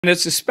And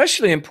it's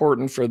especially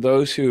important for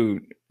those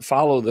who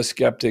follow the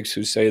skeptics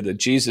who say that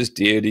Jesus'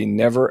 deity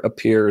never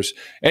appears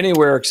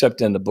anywhere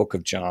except in the book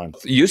of John.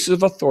 Use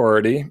of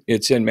authority,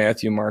 it's in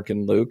Matthew, Mark,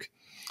 and Luke.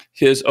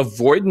 His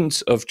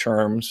avoidance of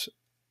terms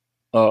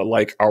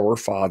like our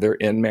Father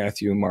in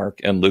Matthew,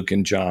 Mark, and Luke,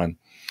 and John.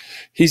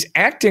 He's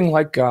acting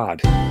like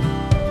God.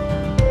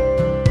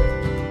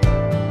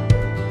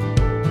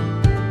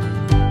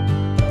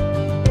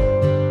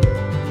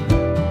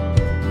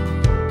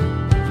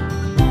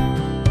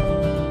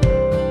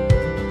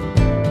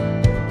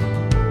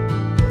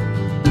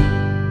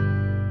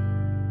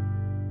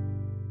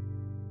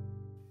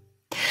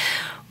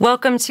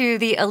 Welcome to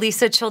the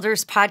Alisa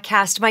Childers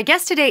podcast. My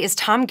guest today is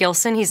Tom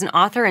Gilson. He's an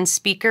author and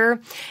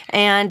speaker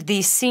and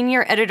the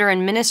senior editor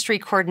and ministry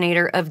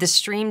coordinator of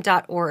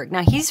thestream.org.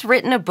 Now, he's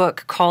written a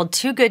book called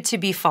Too Good to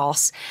Be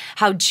False,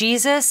 How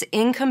Jesus'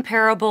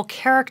 Incomparable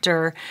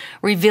Character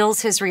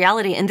Reveals His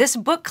Reality. And this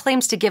book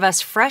claims to give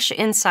us fresh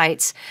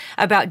insights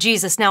about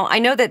Jesus. Now, I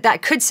know that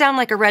that could sound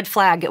like a red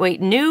flag.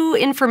 Wait, new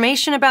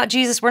information about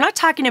Jesus? We're not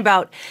talking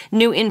about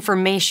new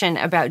information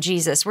about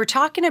Jesus. We're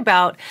talking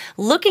about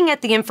looking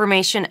at the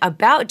information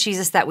about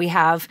Jesus that we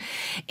have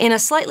in a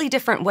slightly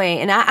different way.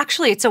 And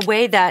actually, it's a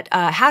way that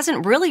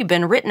hasn't really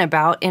been written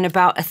about in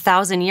about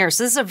 1,000 years.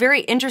 So this is a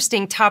very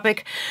interesting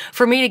topic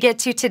for me to get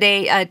to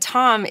today.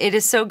 Tom, it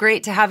is so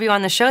great to have you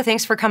on the show.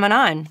 Thanks for coming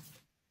on.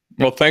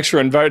 Well, thanks for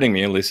inviting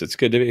me, Alisa. It's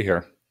good to be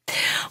here.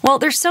 Well,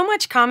 there's so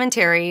much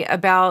commentary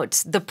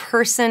about the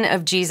person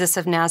of Jesus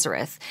of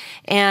Nazareth.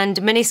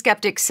 And many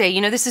skeptics say,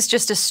 this is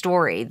just a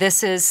story.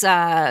 This is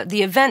the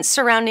events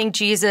surrounding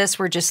Jesus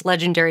were just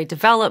legendary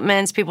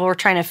developments. People were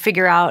trying to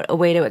figure out a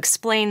way to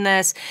explain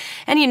this.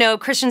 And,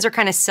 Christians are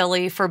kind of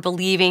silly for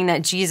believing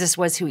that Jesus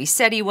was who he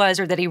said he was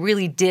or that he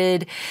really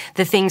did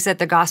the things that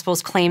the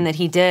Gospels claim that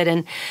he did.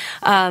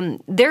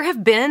 And there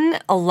have been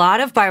a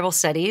lot of Bible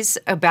studies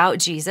about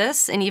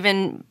Jesus and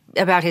even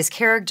about his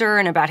character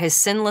and about his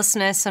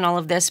sinlessness and all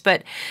of this.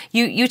 But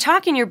you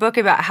talk in your book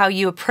about how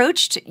you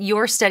approached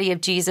your study of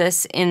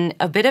Jesus in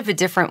a bit of a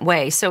different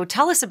way. So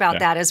tell us about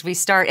that as we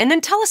start. And then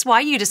tell us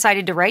why you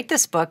decided to write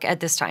this book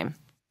at this time.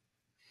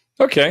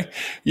 Okay.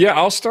 Yeah,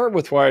 I'll start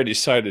with why I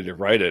decided to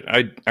write it.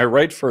 I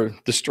write for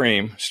the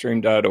Stream,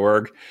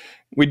 stream.org.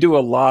 We do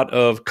a lot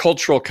of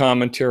cultural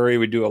commentary.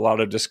 We do a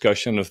lot of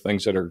discussion of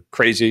things that are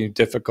crazy,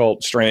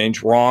 difficult,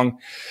 strange, wrong.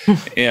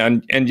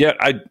 and yet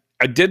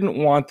I didn't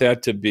want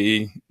that to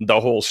be the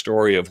whole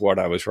story of what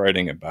I was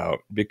writing about,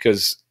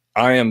 because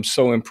I am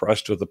so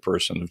impressed with the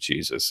person of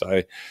Jesus.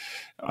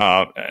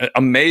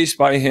 Amazed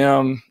by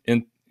him,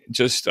 and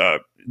just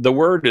the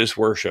word is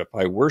worship.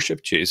 I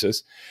worship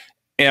Jesus,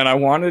 and I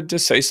wanted to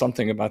say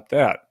something about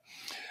that.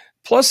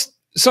 Plus,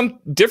 some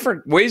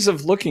different ways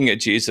of looking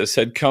at Jesus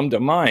had come to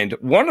mind.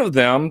 One of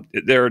them,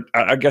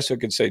 I guess I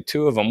could say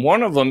two of them.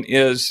 One of them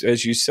is,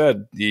 as you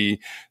said, the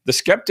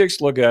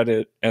skeptics look at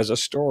it as a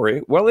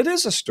story. Well, it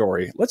is a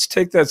story. Let's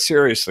take that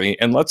seriously,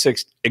 and let's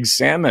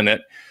examine it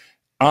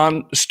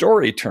on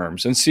story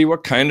terms and see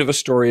what kind of a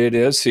story it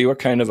is, see what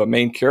kind of a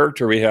main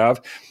character we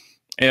have,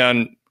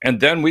 and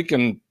then we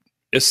can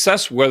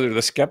assess whether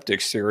the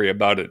skeptics' theory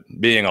about it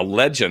being a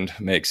legend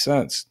makes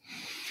sense.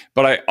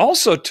 But I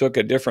also took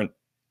a different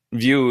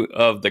view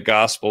of the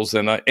Gospels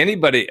than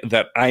anybody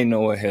that I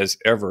know has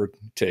ever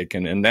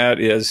taken. And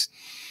that is,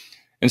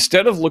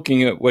 instead of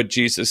looking at what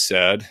Jesus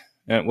said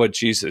and what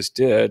Jesus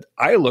did,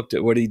 I looked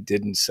at what he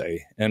didn't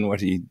say and what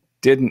he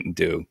didn't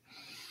do.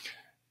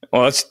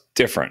 Well, that's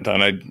different.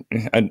 And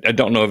I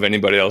don't know of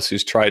anybody else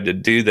who's tried to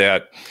do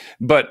that.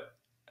 But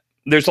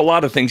there's a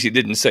lot of things he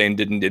didn't say and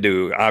didn't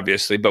do,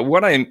 obviously. But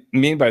what I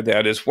mean by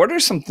that is, what are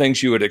some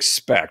things you would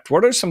expect?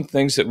 What are some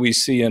things that we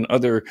see in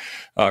other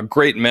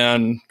great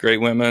men,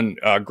 great women,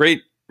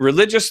 great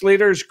religious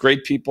leaders,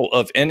 great people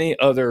of any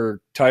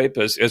other type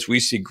as we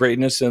see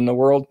greatness in the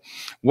world?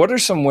 What are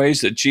some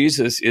ways that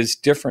Jesus is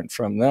different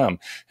from them?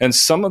 And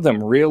some of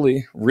them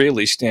really,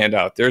 really stand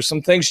out. There are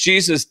some things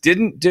Jesus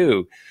didn't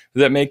do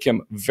that make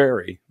him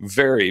very,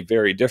 very,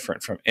 very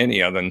different from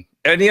any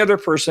other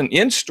person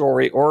in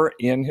story or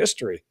in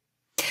history.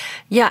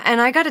 Yeah,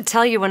 and I got to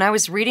tell you, when I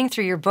was reading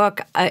through your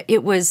book,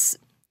 it was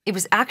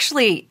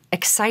actually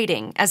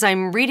exciting as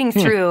I'm reading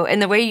through,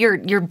 and the way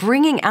you're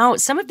bringing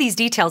out some of these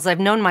details I've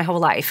known my whole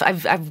life.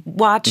 I've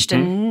watched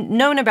and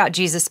known about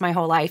Jesus my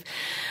whole life,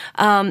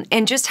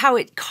 and just how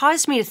it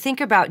caused me to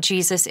think about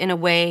Jesus in a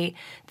way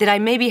that I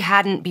maybe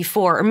hadn't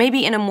before, or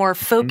maybe in a more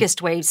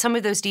focused way. Some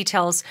of those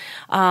details,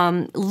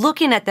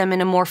 looking at them in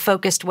a more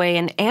focused way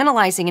and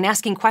analyzing and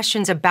asking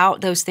questions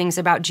about those things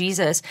about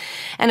Jesus,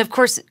 and of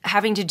course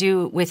having to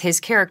do with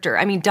his character.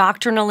 I mean,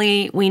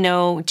 doctrinally, we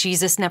know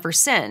Jesus never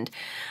sinned.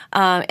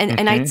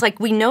 And it's like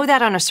we know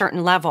that on a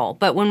certain level.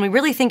 But when we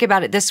really think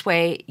about it this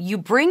way, you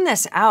bring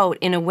this out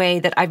in a way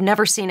that I've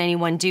never seen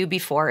anyone do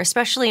before,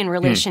 especially in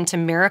relation to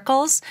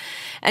miracles.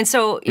 And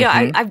so,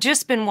 I've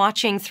just been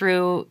watching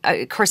through,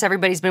 of course,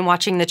 everybody's been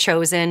watching The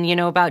Chosen,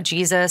 about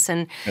Jesus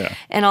and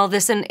all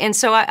this. And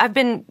so I've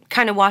been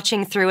kind of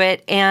watching through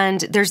it.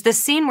 And there's this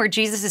scene where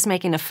Jesus is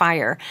making a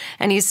fire,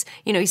 and he's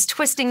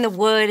twisting the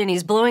wood and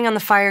he's blowing on the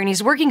fire, and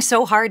he's working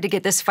so hard to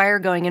get this fire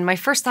going. And my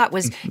first thought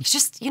was, it's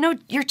just,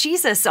 you're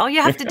Jesus. All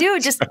you have to do,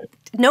 just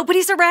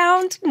nobody's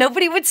around,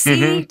 nobody would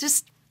see,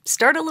 just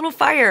start a little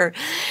fire.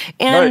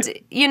 And,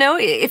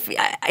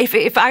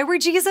 if I were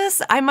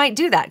Jesus, I might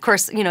do that. Of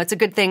course, it's a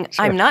good thing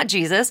I'm not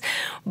Jesus.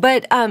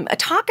 But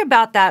talk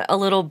about that a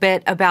little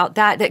bit, about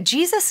that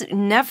Jesus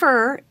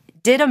never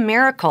did a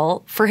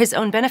miracle for his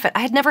own benefit. I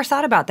had never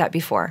thought about that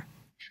before.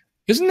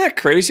 Isn't that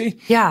crazy?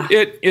 Yeah.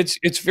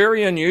 It's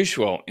very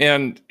unusual.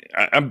 And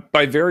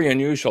by very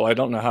unusual, I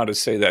don't know how to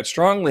say that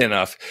strongly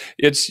enough.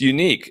 It's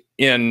unique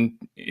in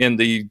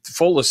the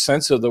fullest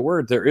sense of the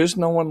word. There is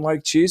no one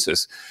like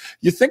Jesus.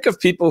 You think of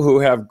people who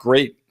have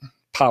great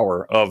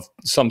power of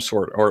some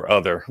sort or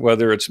other,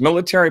 whether it's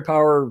military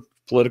power,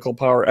 political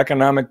power,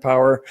 economic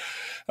power.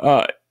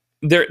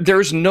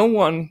 There's no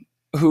one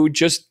who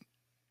just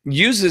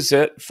uses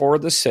it for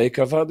the sake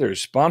of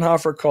others.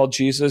 Bonhoeffer called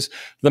Jesus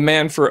the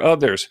man for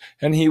others,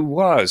 and he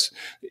was.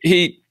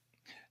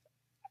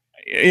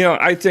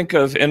 I think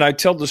of, and I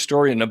tell the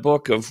story in the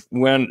book of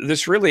when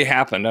this really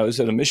happened. I was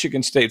at a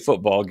Michigan State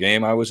football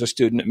game. I was a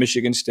student at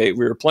Michigan State.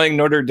 We were playing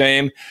Notre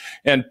Dame,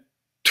 and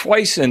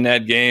twice in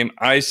that game,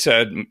 I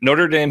said,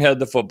 Notre Dame had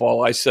the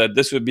football. I said,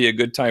 this would be a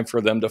good time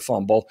for them to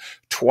fumble.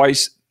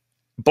 Twice,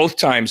 both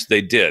times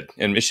they did,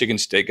 and Michigan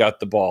State got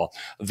the ball.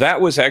 That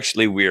was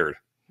actually weird.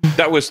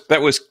 That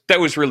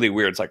was really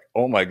weird. It's like,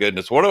 oh my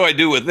goodness, what do I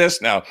do with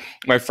this now?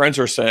 My friends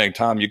are saying,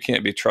 Tom, you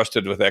can't be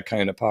trusted with that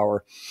kind of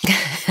power.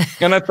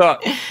 And I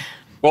thought,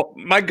 well,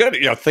 my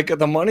goodness, think of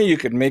the money you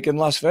could make in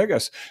Las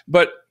Vegas,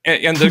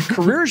 and the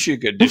careers you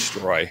could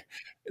destroy.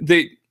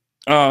 The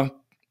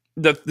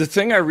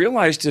thing I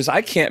realized is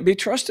I can't be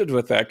trusted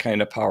with that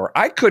kind of power.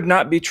 I could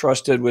not be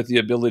trusted with the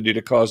ability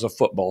to cause a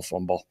football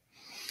fumble.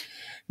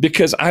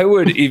 Because I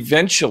would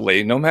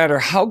eventually, no matter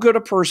how good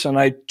a person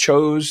I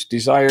chose,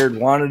 desired,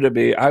 wanted to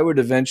be, I would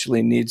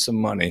eventually need some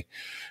money.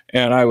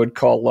 And I would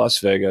call Las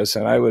Vegas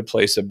and I would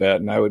place a bet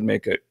and I would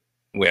make it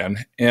win.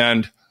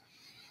 And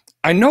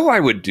I know I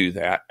would do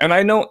that. And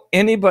I know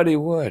anybody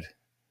would.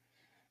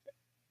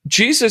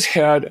 Jesus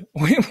had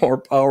way more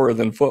power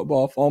than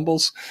football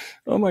fumbles.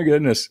 Oh my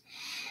goodness.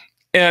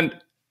 And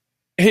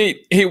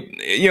he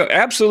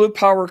absolute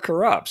power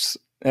corrupts,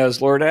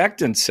 as Lord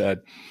Acton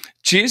said.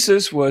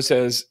 Jesus was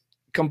as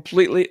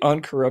completely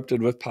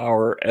uncorrupted with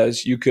power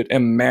as you could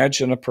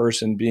imagine a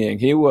person being.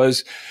 He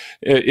was,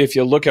 if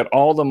you look at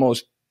all the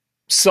most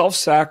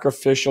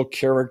self-sacrificial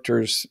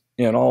characters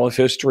in all of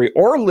history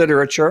or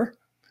literature,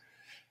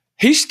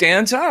 he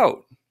stands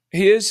out.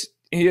 He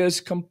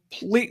is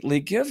completely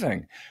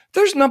giving.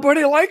 There's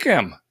nobody like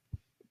him.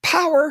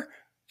 Power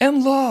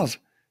and love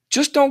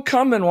just don't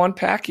come in one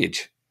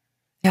package.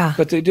 Yeah.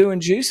 But they do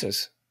in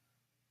Jesus.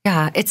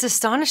 Yeah, it's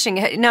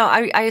astonishing. Now,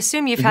 I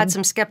assume you've had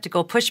some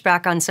skeptical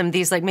pushback on some of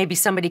these, like maybe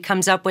somebody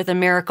comes up with a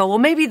miracle. Well,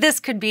 maybe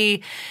this could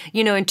be,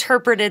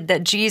 interpreted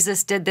that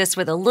Jesus did this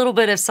with a little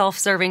bit of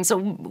self-serving. So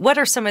what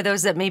are some of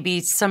those that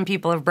maybe some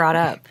people have brought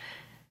up?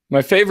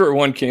 My favorite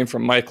one came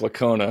from Mike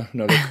Licona,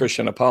 another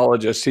Christian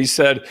apologist. He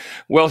said,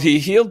 well, he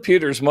healed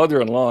Peter's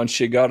mother-in-law and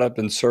she got up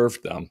and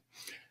served them.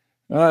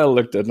 I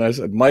looked at it and I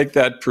said, Mike,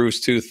 that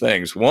proves two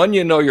things. One,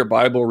 you know your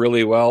Bible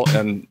really well,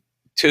 and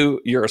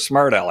two, you're a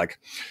smart aleck.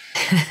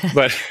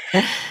 But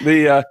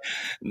the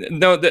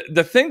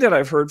thing that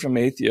I've heard from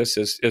atheists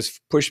is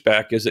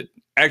pushback is that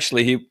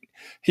actually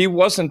he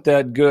wasn't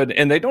that good,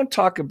 and they don't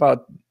talk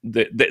about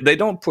they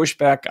don't push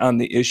back on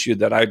the issue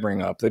that I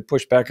bring up. They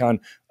push back on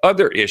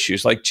other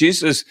issues, like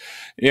Jesus.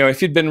 If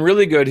he'd been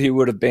really good, he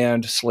would have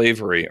banned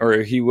slavery,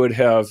 or he would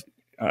have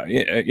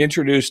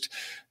introduced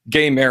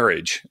gay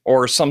marriage,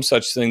 or some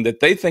such thing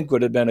that they think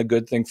would have been a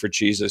good thing for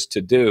Jesus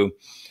to do.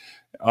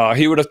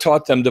 He would have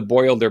taught them to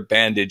boil their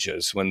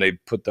bandages when they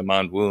put them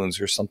on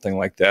wounds or something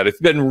like that. It's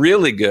been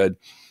really good.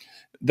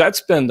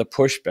 That's been the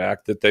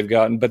pushback that they've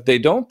gotten, but they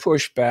don't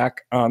push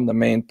back on the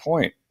main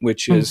point,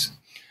 which is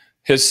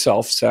his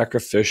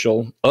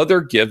self-sacrificial,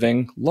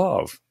 other-giving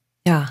love.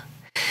 Yeah.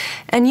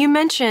 And you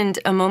mentioned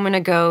a moment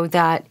ago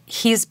that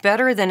he's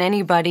better than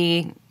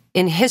anybody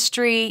in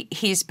history.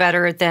 He's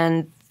better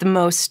than the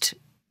most,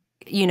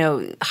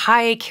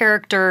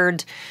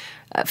 high-charactered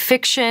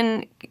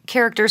fiction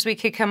characters we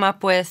could come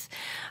up with.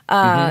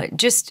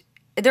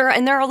 There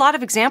are a lot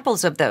of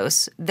examples of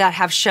those that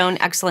have shown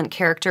excellent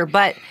character,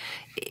 but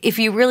if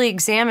you really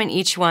examine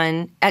each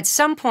one, at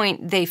some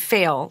point they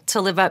fail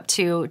to live up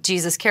to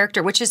Jesus'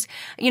 character, which is,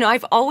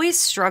 I've always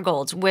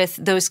struggled with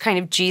those kind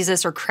of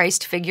Jesus or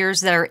Christ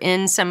figures that are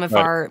in some of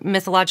our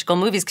mythological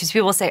movies, because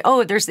people say, oh,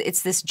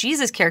 it's this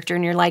Jesus character,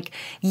 and you're like,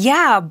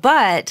 yeah,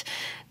 but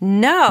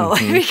No,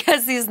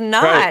 because he's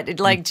not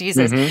like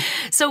Jesus.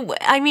 Mm-hmm. So,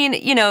 I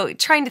mean,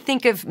 trying to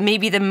think of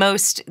maybe the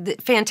most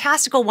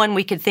fantastical one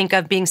we could think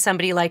of being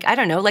somebody like, I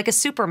don't know, like a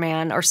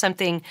Superman or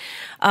something.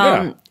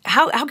 Yeah.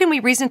 How can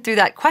we reason through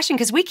that question?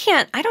 Because we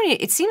can't,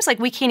 it seems like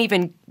we can't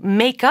even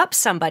make up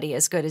somebody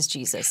as good as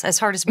Jesus, as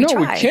hard as we try. No,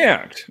 we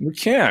can't. We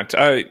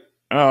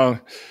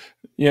can't.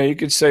 You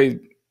could say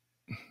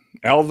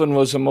Alvin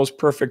was the most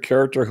perfect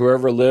character who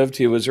ever lived.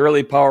 He was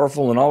really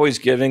powerful and always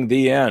giving,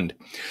 the end.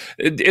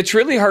 It's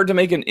really hard to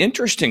make an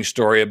interesting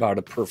story about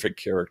a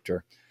perfect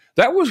character.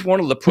 That was one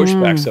of the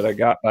pushbacks that I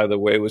got, by the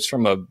way, was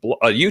from a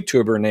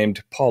YouTuber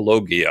named Paul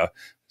Logia.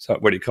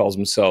 That's what he calls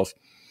himself.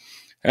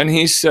 And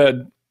he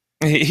said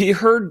he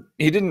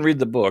didn't read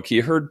the book. He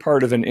heard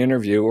part of an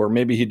interview, or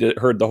maybe he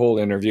heard the whole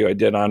interview I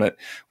did on it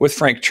with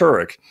Frank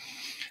Turek.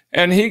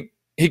 And he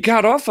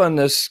got off on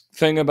this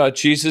thing about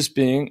Jesus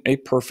being a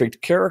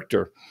perfect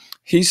character.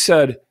 He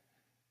said,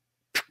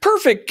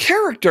 perfect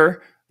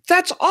character?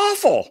 That's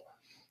awful.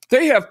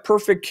 They have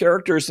perfect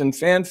characters in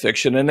fan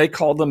fiction, and they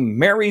call them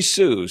Mary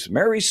Sues.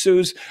 Mary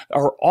Sues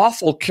are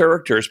awful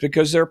characters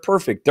because they're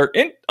perfect. They're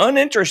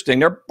uninteresting.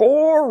 They're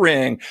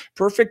boring.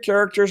 Perfect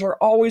characters are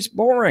always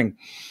boring.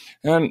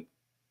 And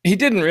he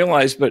didn't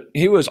realize, but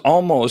he was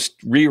almost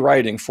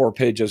rewriting 4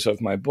 pages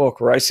of my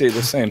book where I say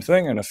the same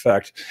thing, in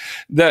effect,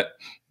 that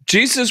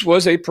Jesus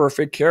was a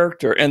perfect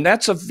character. And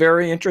that's a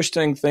very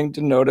interesting thing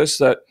to notice,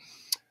 that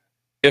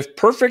if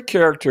perfect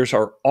characters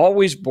are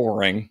always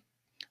boring,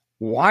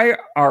 why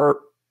are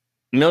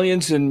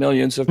millions and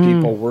millions of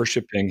people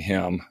worshiping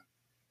him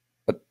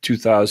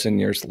 2,000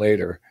 years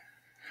later?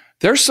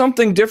 There's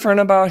something different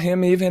about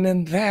him even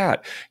in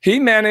that. He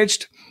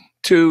managed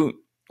to,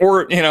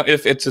 or,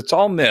 if it's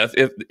all myth,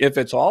 if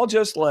it's all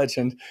just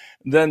legend,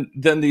 then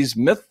these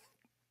myth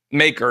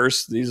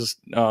makers, these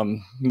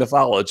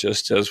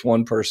mythologists, as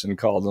one person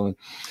called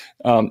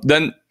them,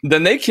 then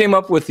they came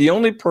up with the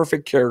only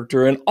perfect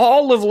character in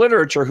all of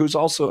literature who's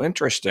also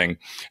interesting.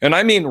 And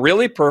I mean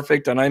really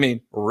perfect, and I mean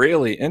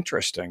really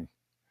interesting.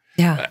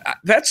 Yeah.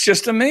 That's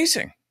just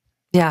amazing.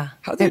 Yeah.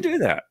 How do you do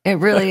that? It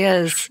really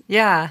is.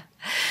 Yeah.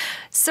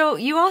 So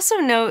you also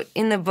note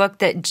in the book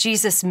that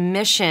Jesus'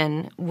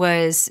 mission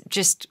was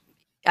just,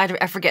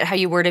 I forget how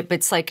you word it, but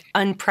it's like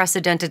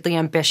unprecedentedly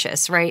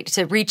ambitious, right?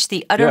 To reach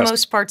the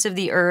uttermost parts of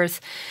the earth,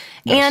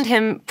 and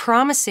him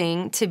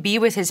promising to be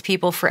with his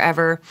people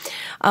forever.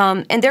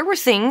 And there were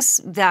things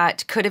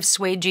that could have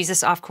swayed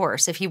Jesus off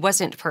course if he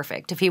wasn't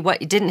perfect, if he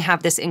didn't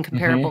have this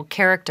incomparable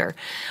character.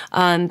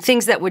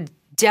 Things that would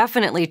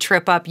definitely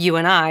trip up you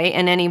and I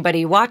and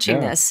anybody watching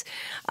this.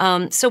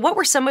 So what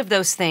were some of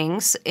those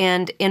things,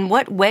 and in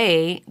what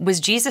way was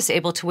Jesus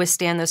able to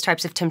withstand those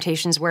types of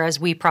temptations, whereas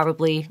we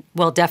probably,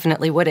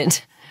 definitely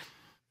wouldn't?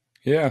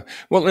 Yeah.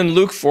 Well, in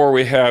Luke 4,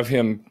 we have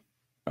him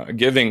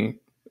giving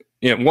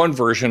one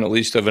version, at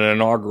least, of an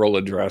inaugural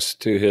address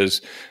to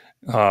his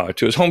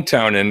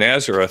hometown in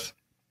Nazareth.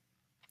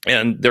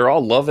 And they're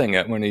all loving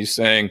it when he's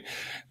saying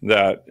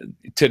that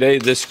today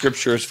this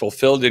scripture is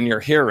fulfilled in your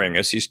hearing,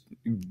 as he's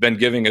been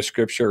giving a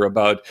scripture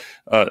about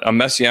a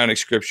messianic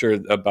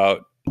scripture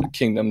about the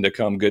kingdom to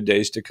come, good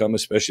days to come,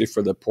 especially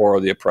for the poor,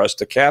 the oppressed,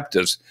 the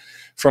captives,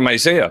 from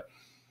Isaiah.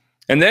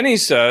 And then he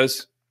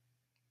says,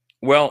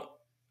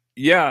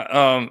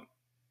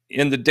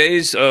 in the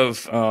days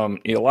of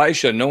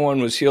Elisha, no one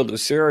was healed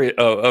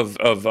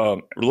of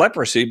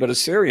leprosy but a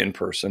Syrian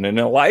person. In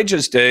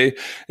Elijah's day,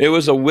 it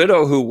was a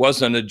widow who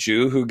wasn't a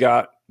Jew who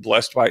got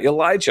blessed by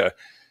Elijah.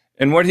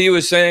 And what he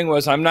was saying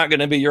was, I'm not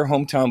going to be your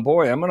hometown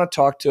boy. I'm going to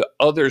talk to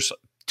others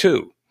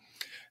too.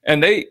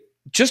 And they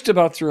just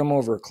about threw him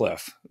over a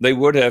cliff. They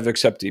would have,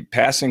 except he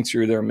passing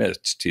through their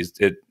midst,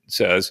 it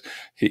says,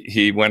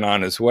 he went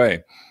on his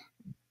way.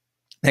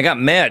 They got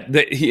mad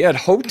that he had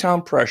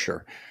hometown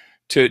pressure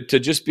to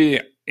just be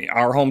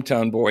our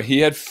hometown boy. He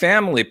had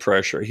family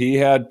pressure. He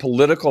had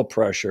political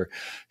pressure.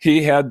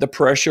 He had the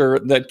pressure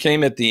that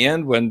came at the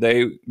end when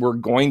they were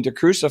going to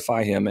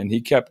crucify him, and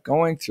he kept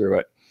going through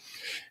it.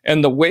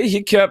 And the way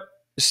he kept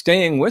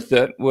staying with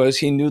it was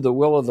he knew the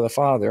will of the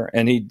Father,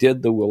 and he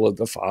did the will of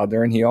the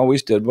Father, and he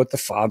always did what the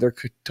Father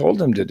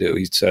told him to do,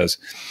 he says.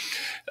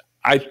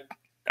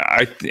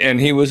 And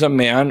he was a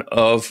man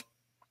of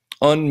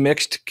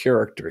unmixed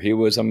character. He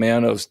was a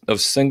man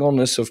of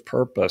singleness of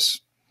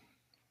purpose.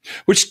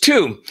 Which,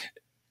 too,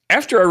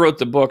 after I wrote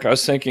the book, I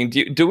was thinking,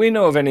 do we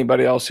know of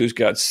anybody else who's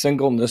got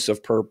singleness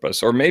of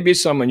purpose? Or maybe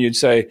someone you'd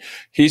say,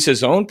 he's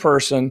his own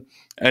person,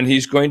 and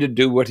he's going to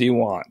do what he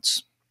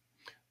wants.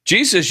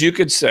 Jesus, you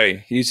could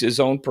say, he's his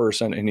own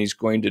person, and he's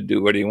going to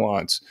do what he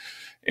wants.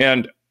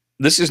 And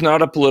this is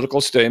not a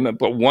political statement,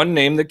 but one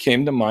name that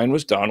came to mind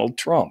was Donald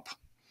Trump.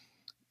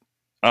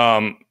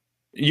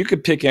 You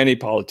could pick any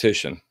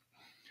politician.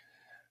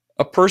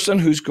 A person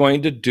who's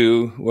going to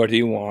do what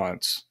he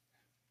wants.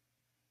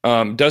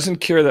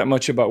 Doesn't care that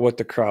much about what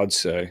the crowds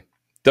say,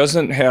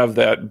 doesn't have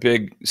that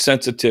big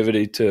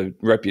sensitivity to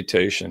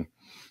reputation.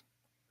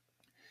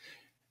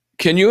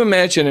 Can you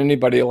imagine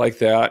anybody like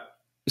that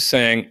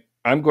saying,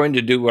 I'm going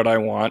to do what I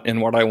want,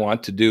 and what I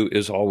want to do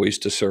is always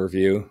to serve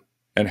you?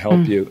 and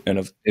help you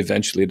and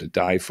eventually to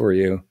die for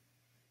you.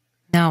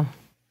 No.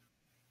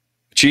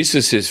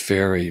 Jesus is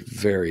very,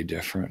 very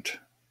different.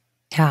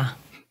 Yeah.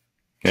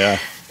 Yeah.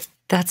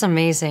 That's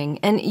amazing.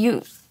 And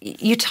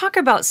you talk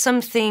about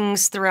some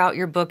things throughout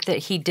your book that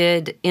he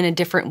did in a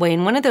different way,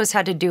 and one of those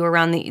had to do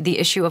around the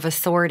issue of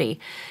authority.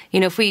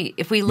 If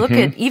we look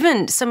at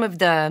even some of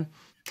the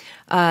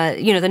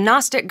the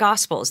Gnostic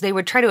Gospels, they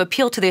would try to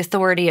appeal to the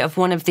authority of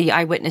one of the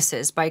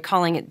eyewitnesses by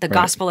calling it the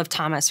Gospel of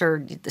Thomas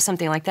or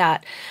something like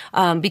that,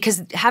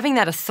 because having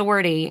that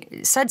authority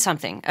said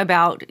something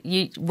about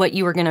what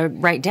you were going to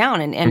write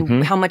down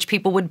and how much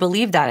people would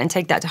believe that and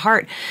take that to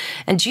heart.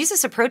 And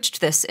Jesus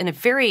approached this in a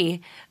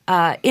very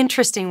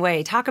interesting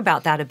way. Talk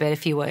about that a bit,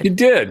 if you would. He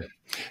did.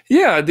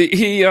 Yeah,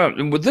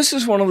 this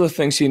is one of the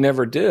things he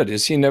never did,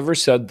 is he never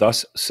said,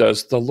 "Thus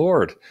says the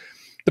Lord."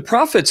 The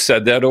prophets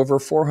said that over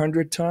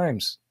 400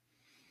 times.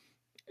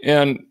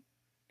 And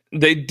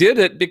they did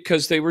it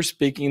because they were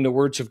speaking the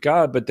words of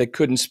God, but they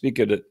couldn't speak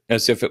it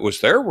as if it was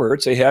their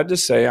words. They had to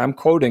say, I'm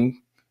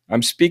quoting,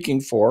 I'm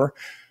speaking for,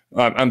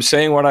 I'm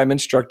saying what I'm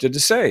instructed to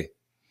say.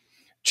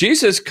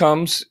 Jesus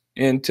comes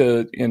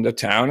into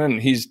town,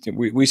 and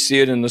we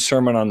see it in the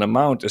Sermon on the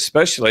Mount,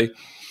 especially,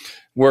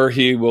 where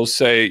he will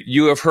say,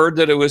 you have heard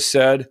that it was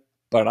said,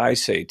 but I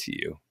say to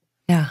you.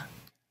 Yeah.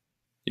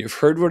 You've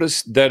heard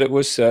that it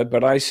was said,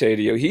 but I say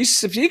to you. He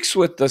speaks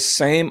with the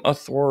same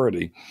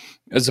authority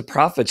as the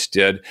prophets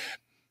did.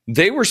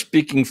 They were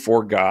speaking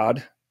for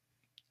God.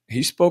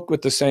 He spoke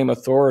with the same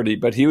authority,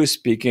 but he was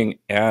speaking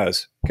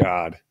as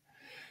God.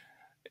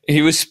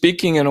 He was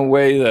speaking in a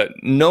way that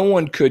no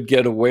one could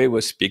get away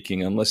with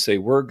speaking unless they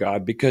were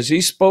God, because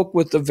he spoke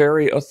with the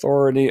very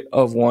authority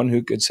of one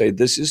who could say,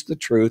 this is the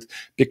truth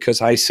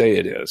because I say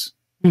it is.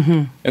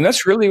 And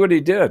that's really what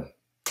he did.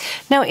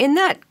 Now, in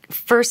that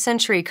first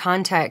century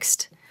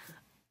context,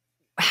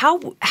 how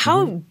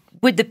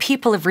would the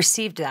people have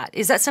received that?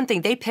 Is that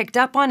something they picked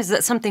up on? Is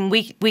that something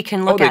we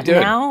can look at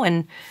now?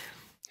 And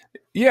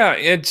yeah,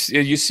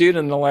 you see it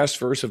in the last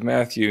verse of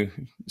Matthew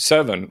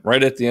 7,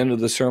 right at the end of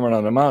the Sermon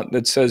on the Mount,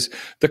 that says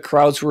the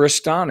crowds were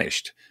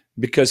astonished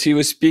because he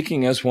was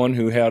speaking as one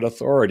who had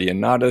authority and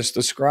not as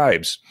the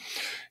scribes.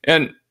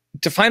 And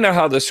to find out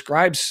how the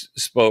scribes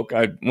spoke,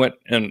 I went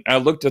and I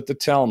looked at the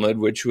Talmud,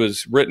 which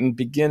was written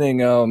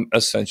beginning a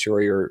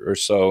century or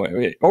so,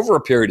 over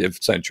a period of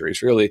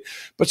centuries, really,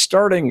 but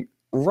starting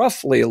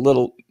roughly a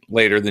little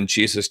later than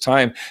Jesus'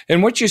 time.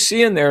 And what you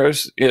see in there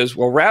is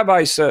well,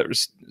 Rabbi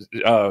says,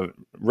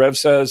 Rev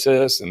says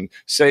this, and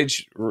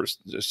Sage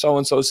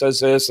so-and-so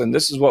says this, and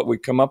this is what we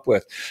come up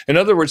with. In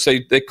other words,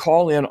 they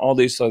call in all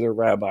these other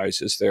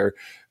rabbis as their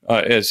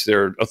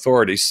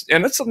authorities.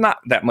 And it's not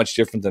that much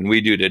different than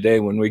we do today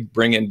when we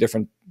bring in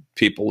different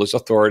people as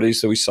authorities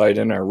that we cite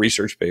in our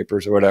research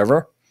papers or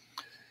whatever.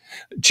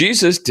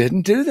 Jesus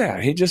didn't do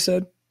that. He just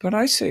said, but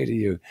I say to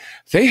you.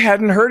 They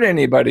hadn't heard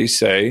anybody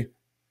say,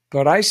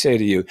 but I say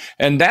to you.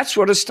 And that's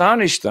what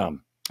astonished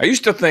them. I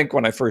used to think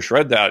when I first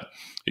read that,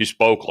 he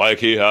spoke like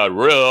he had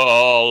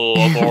real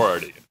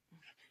authority.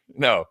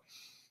 No,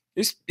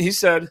 he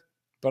said,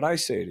 but I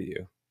say to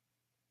you.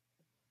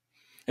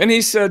 And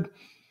he said,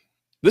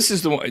 this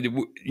is the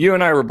one, you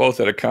and I were both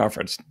at a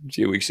conference a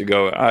few weeks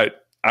ago.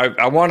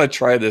 I want to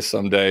try this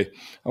someday.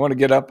 I want to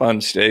get up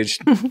on stage,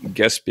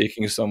 guest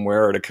speaking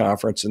somewhere at a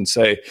conference and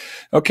say,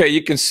 okay,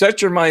 you can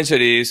set your minds at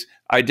ease.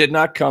 I did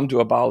not come to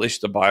abolish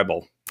the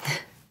Bible.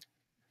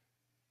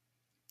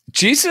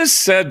 Jesus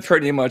said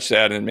pretty much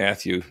that in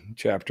Matthew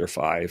chapter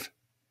 5.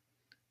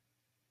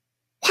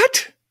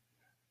 What?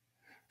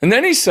 And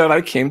then he said,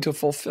 I came to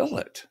fulfill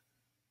it.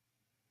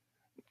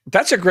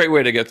 That's a great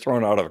way to get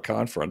thrown out of a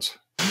conference.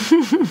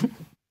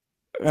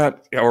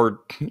 But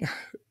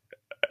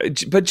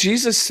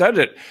Jesus said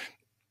it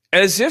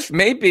as if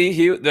maybe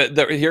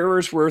the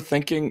hearers were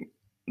thinking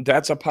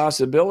that's a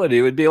possibility.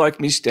 It would be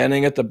like me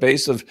standing at the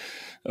base of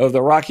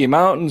the Rocky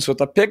Mountains with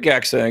a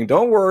pickaxe saying,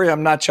 don't worry,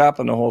 I'm not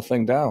chopping the whole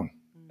thing down.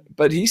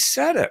 But he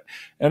said it.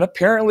 And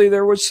apparently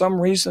there was some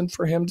reason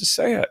for him to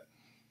say it.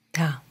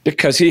 Yeah.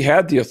 Because he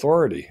had the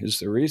authority is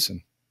the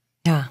reason.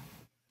 Yeah.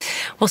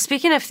 Well,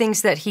 speaking of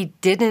things that he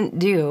didn't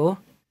do,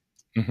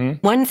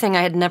 one thing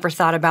I had never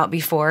thought about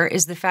before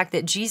is the fact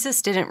that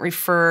Jesus didn't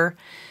refer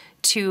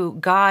to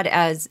God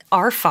as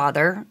our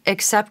Father,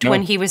 except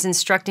when he was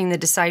instructing the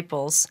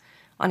disciples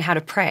on how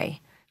to pray.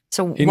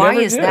 So why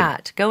is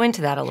that? Go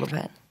into that a little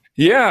bit.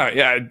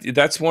 Yeah,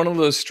 that's one of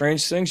those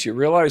strange things you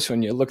realize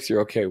when you look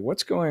through, okay,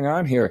 what's going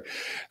on here?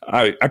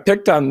 I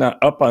picked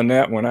up on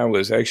that when I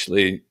was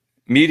actually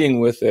meeting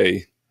with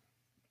a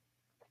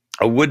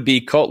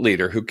would-be cult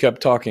leader who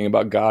kept talking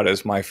about God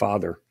as my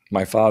father.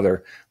 My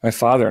father.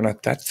 And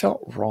that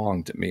felt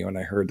wrong to me when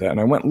I heard that. And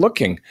I went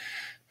looking.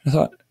 I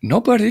thought,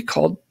 nobody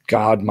called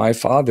God my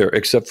father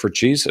except for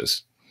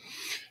Jesus.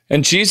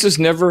 And Jesus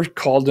never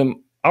called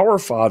him our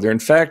father. In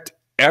fact,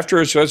 after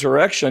his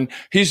resurrection,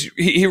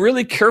 he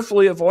really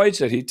carefully avoids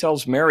it. He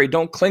tells Mary,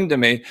 don't cling to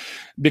me,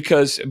 but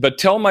go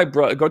tell my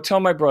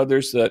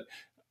brothers that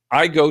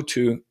I go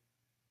to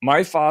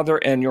my Father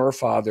and your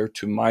Father,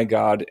 to my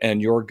God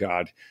and your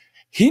God.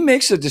 He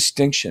makes a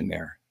distinction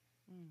there.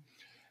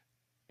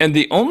 And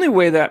the only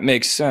way that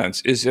makes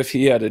sense is if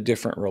he had a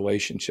different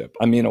relationship.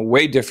 I mean, a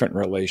way different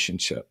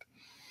relationship.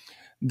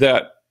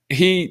 That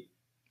we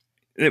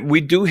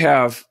do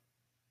have,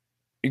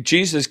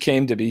 Jesus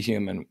came to be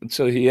human.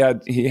 So he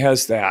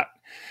has that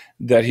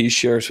he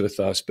shares with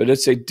us, but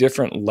it's a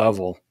different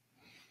level.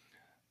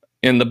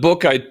 In the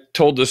book, I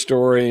told the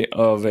story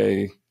of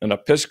an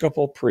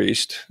Episcopal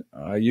priest.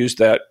 I used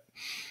that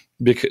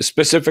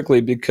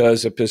specifically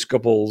because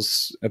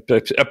Episcopalians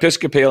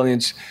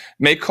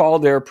may call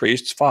their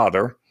priests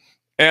father,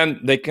 and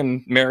they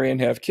can marry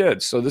and have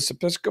kids. So this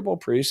Episcopal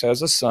priest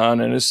has a son,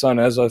 and his son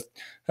has a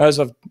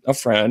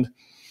friend.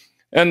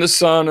 And the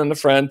son and the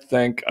friend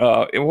think,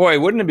 boy,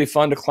 wouldn't it be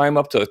fun to climb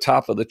up to the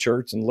top of the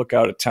church and look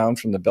out at town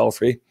from the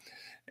belfry?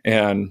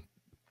 And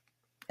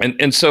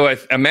so I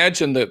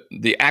imagine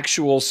the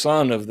actual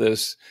son of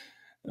this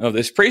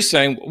priest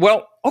saying,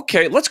 well,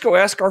 okay, let's go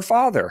ask our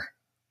father.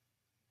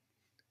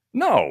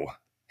 No,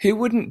 he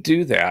wouldn't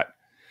do that.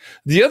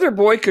 The other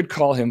boy could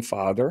call him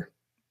father,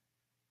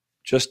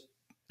 just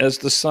as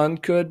the son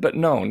could, but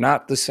no,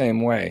 not the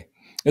same way.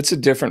 It's a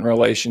different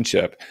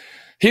relationship.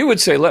 He would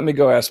say, let me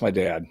go ask my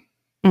dad.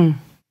 Mm.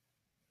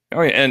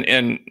 Oh, yeah,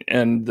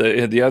 and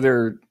the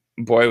other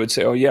boy would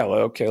say, oh, yeah,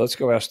 okay, let's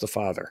go ask the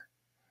father.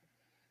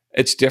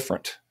 It's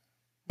different.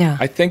 Yeah.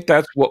 I think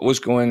that's what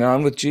was going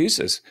on with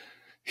Jesus.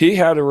 He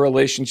had a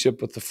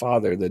relationship with the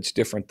Father that's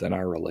different than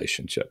our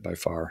relationship by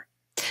far.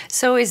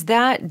 So is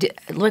that,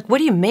 like, what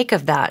do you make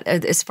of that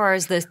as far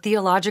as the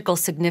theological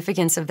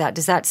significance of that?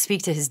 Does that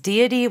speak to his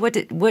deity? What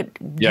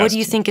do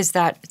you think is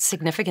that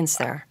significance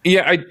there?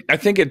 Yeah, I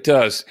think it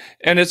does.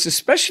 And it's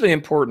especially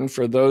important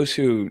for those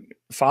who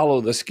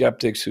follow the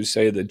skeptics who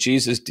say that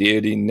Jesus'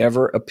 deity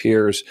never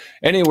appears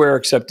anywhere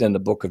except in the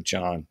book of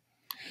John.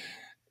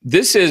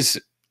 This is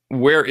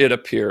where it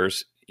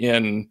appears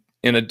in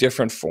a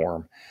different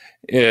form.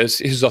 Is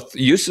his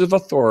use of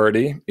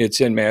authority.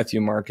 It's in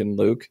Matthew, Mark, and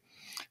Luke.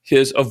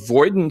 His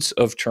avoidance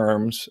of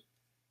terms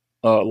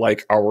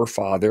like our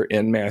Father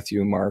in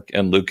Matthew, Mark,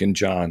 and Luke, and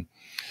John.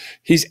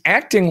 He's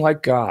acting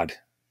like God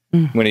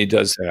when he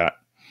does that.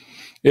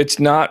 It's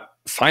not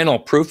final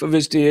proof of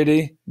his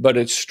deity, but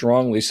it's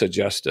strongly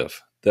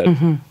suggestive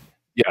that,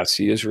 yes,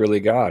 he is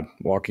really God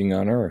walking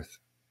on earth.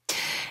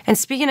 And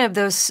speaking of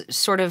those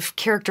sort of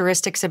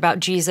characteristics about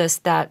Jesus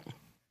that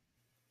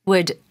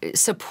would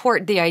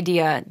support the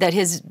idea that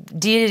his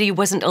deity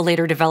wasn't a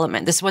later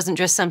development. This wasn't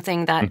just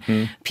something that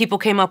people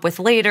came up with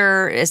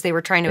later as they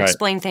were trying to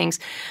explain things.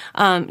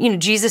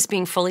 Jesus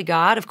being fully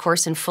God, of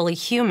course, and fully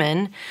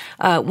human.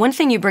 One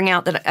thing you bring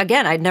out that,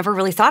 again, I'd never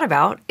really thought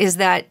about is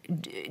that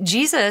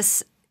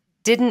Jesus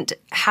didn't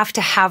have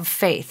to have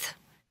faith.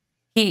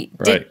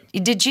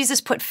 Did Jesus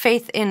put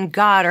faith in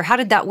God, or how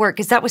did that work?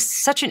 Because that was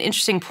such an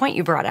interesting point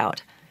you brought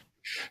out.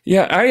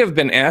 Yeah, I have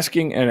been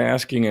asking and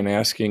asking and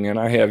asking, and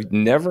I have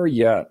never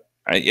yet.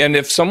 And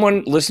if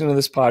someone listening to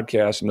this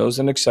podcast knows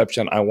an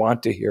exception, I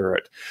want to hear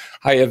it.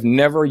 I have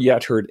never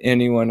yet heard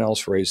anyone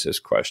else raise this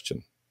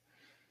question.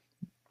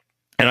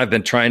 And I've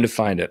been trying to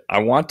find it. I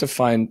want to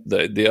find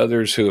the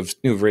others who've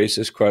raised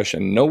this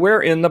question. Nowhere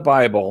in the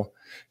Bible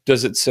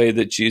does it say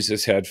that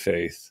Jesus had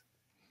faith.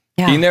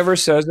 Yeah. He never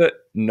says it.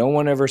 No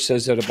one ever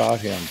says it about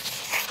him.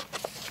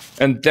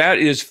 And that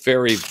is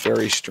very,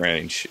 very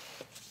strange,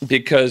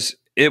 because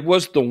it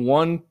was the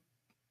one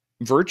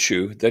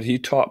virtue that he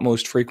taught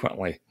most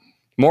frequently.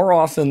 More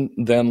often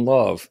than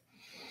love,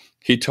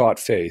 he taught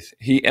faith.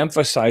 He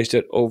emphasized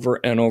it over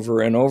and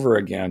over and over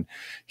again.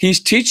 He's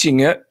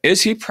teaching it.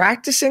 Is he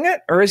practicing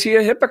it, or is he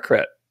a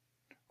hypocrite,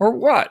 or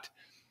what?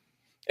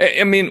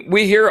 I mean,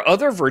 we hear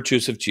other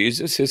virtues of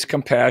Jesus, his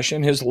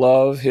compassion, his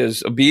love,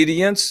 his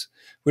obedience.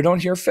 We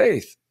don't hear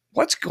faith.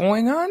 What's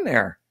going on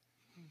there?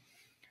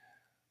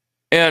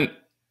 And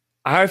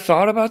I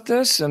thought about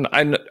this, and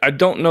I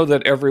don't know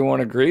that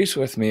everyone agrees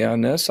with me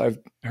on this. I've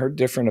heard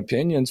different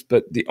opinions,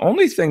 but the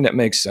only thing that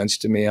makes sense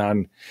to me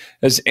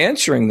as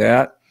answering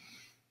that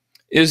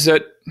is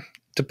that,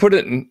 to put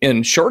it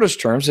in shortest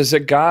terms, is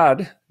that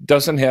God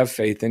doesn't have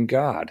faith in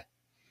God.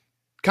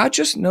 God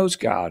just knows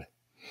God.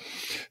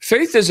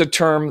 Faith is a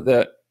term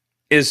that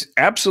is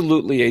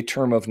absolutely a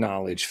term of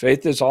knowledge.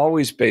 Faith is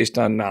always based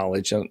on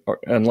knowledge,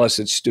 unless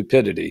it's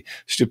stupidity.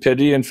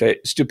 Stupidity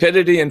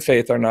and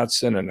faith are not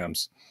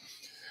synonyms.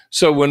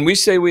 So when we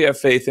say we have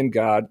faith in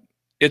God,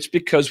 it's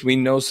because we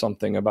know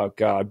something about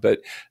God,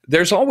 but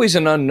there's always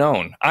an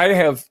unknown. I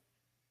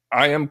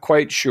am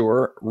quite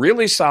sure,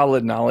 really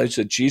solid knowledge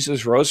that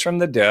Jesus rose from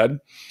the dead,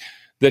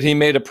 that he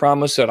made a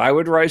promise that I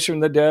would rise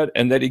from the dead,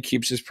 and that he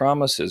keeps his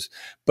promises.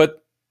 But,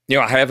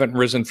 I haven't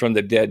risen from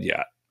the dead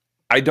yet.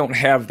 I don't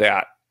have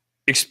that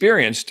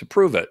experience to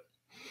prove it.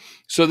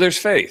 So there's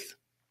faith.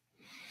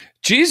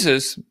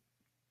 Jesus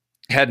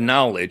had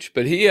knowledge,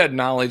 but he had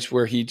knowledge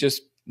where he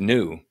just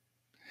knew.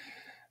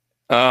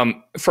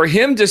 For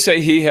him to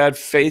say he had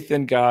faith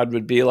in God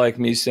would be like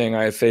me saying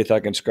I have faith I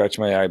can scratch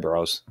my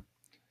eyebrows.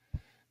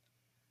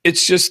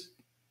 It's just,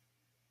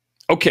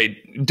 okay,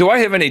 do I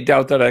have any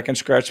doubt that I can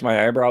scratch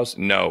my eyebrows?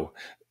 No.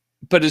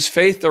 But is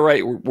faith the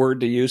right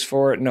word to use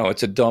for it? No,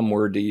 it's a dumb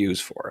word to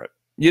use for it.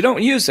 You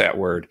don't use that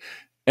word.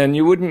 And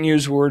you wouldn't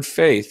use the word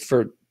faith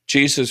for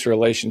Jesus'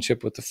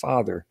 relationship with the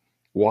Father.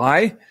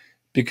 Why?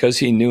 Because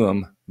he knew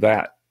him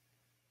that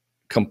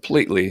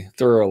completely,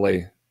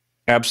 thoroughly,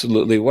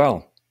 absolutely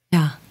well.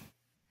 Yeah.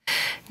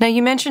 Now,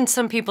 you mentioned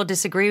some people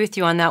disagree with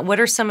you on that. What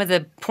are some of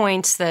the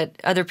points that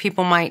other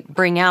people might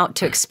bring out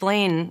to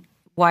explain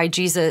why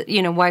Jesus,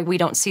 why we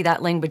don't see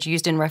that language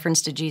used in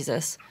reference to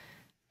Jesus?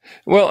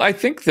 Well, I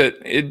think that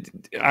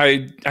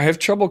I have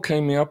trouble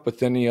coming up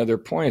with any other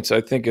points.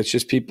 I think it's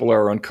just people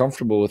are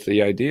uncomfortable with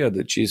the idea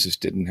that Jesus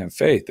didn't have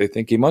faith. They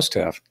think he must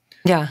have.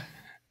 Yeah.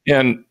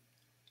 And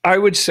I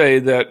would say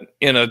that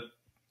in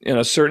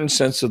a certain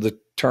sense of the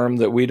term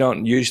that we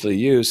don't usually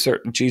use,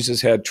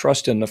 Jesus had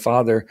trust in the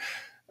Father,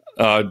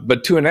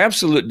 but to an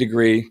absolute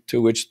degree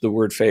to which the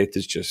word faith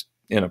is just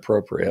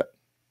inappropriate.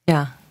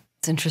 Yeah,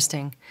 it's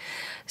interesting.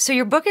 So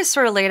your book is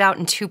sort of laid out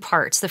in two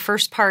parts. The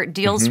first part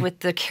deals with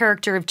the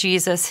character of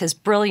Jesus, his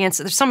brilliance.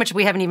 There's so much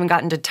we haven't even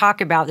gotten to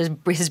talk about.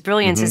 There's his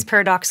brilliance, his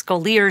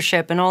paradoxical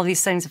leadership, and all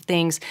these kinds of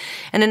things.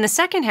 And then the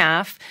second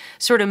half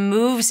sort of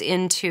moves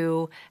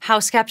into how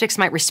skeptics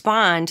might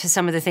respond to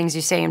some of the things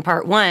you say in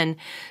part one.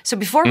 So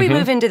before we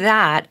move into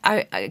that,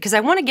 because I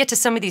want to get to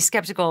some of these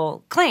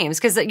skeptical claims,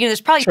 because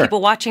there's probably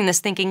people watching this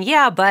thinking,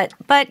 but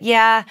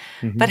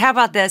how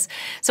about this?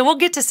 So we'll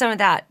get to some of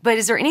that. But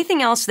is there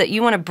anything else that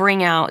you want to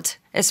bring out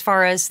as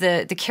far as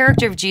the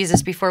character of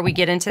Jesus before we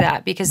get into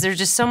that? Because there's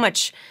just so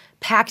much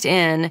packed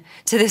in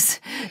to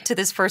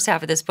this first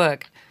half of this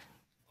book.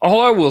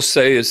 All I will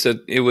say is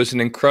that it was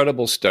an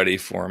incredible study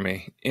for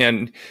me.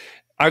 And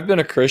I've been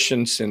a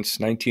Christian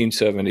since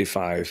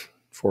 1975,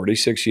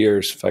 46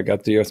 years, if I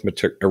got the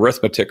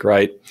arithmetic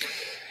right.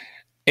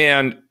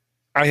 And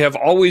I have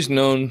always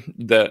known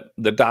that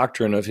the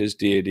doctrine of his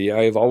deity,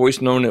 I have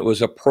always known it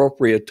was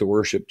appropriate to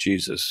worship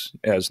Jesus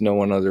as no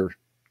one other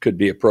could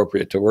be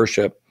appropriate to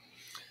worship.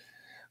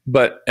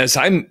 But as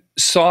I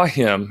saw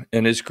him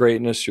and his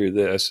greatness through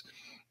this,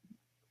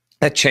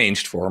 that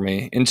changed for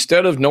me.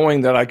 Instead of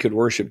knowing that I could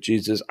worship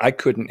Jesus, I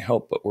couldn't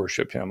help but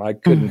worship him. I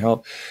couldn't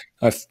help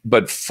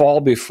but fall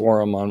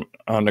before him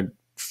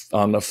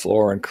on the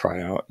floor and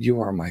cry out,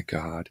 "You are my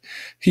God."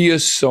 He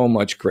is so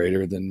much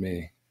greater than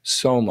me,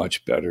 so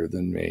much better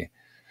than me,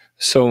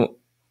 so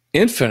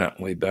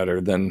infinitely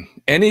better than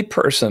any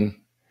person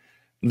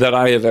that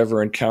I have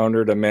ever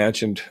encountered,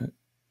 imagined,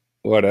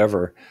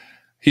 whatever.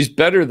 He's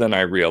better than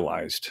I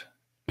realized.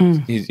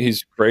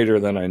 He's greater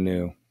than I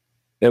knew.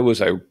 It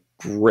was a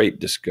great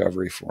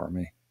discovery for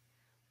me.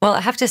 Well,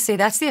 I have to say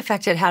that's the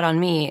effect it had on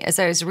me as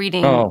I was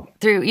reading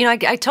through.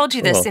 I told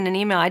you this in an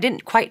email. I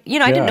didn't quite,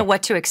 I didn't know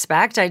what to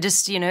expect. I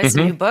just, it's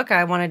a new book.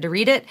 I wanted to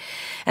read it.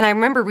 And I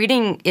remember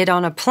reading it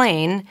on a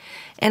plane,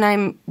 and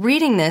I'm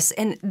reading this,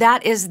 and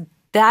that is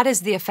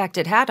the effect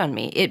it had on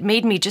me. It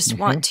made me just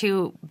want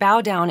to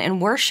bow down and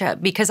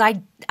worship, because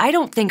I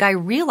don't think I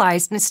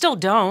realized, and still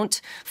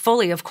don't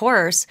fully, of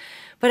course,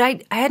 but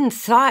I hadn't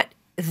thought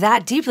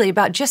that deeply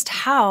about just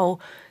how,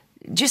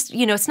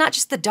 it's not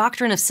just the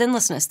doctrine of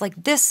sinlessness. Like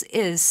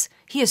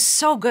he is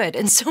so good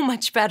and so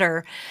much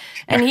better.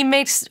 And he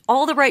makes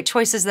all the right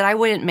choices that I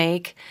wouldn't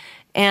make.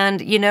 And,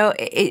 so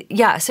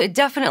it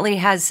definitely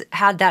has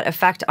had that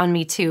effect on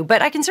me too.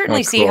 But I can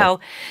certainly see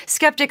how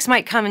skeptics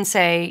might come and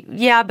say,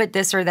 yeah, but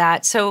this or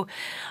that. So,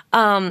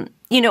 a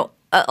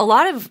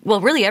lot of,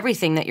 really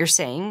everything that you're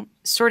saying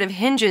sort of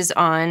hinges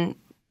on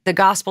the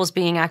Gospels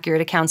being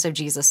accurate accounts of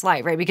Jesus'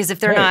 life, right? Because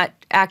if they're not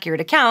accurate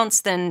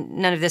accounts, then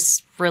none of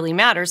this really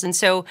matters. And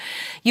so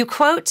you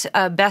quote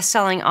a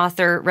best-selling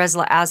author,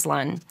 Reza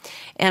Aslan,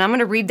 and I'm going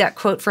to read that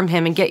quote from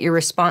him and get your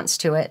response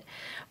to it.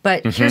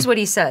 But here's what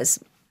he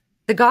says.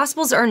 The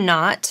Gospels are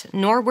not,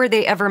 nor were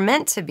they ever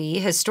meant to be,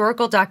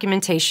 historical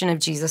documentation of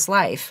Jesus'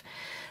 life.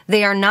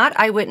 They are not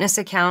eyewitness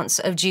accounts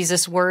of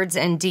Jesus' words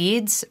and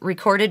deeds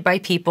recorded by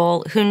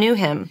people who knew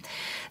him.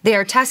 They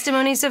are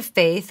testimonies of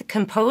faith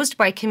composed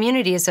by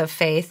communities of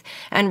faith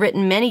and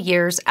written many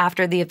years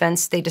after the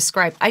events they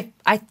describe.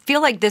 I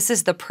feel like this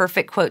is the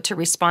perfect quote to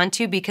respond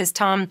to because,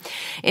 Tom,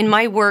 in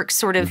my work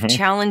sort of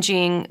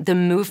challenging the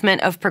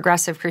movement of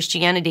progressive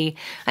Christianity,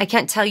 I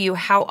can't tell you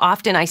how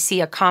often I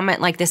see a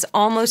comment like this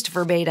almost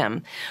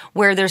verbatim,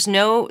 where there's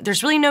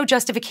really no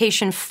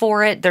justification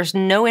for it. There's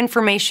no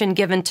information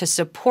given to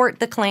support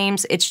the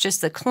claims. It's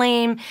just the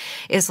claim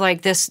is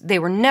like this. They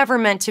were never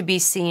meant to be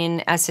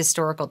seen as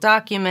historical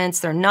documents.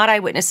 They're not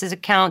eyewitnesses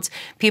accounts.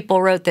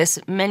 People wrote this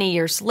many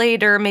years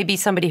later, maybe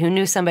somebody who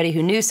knew somebody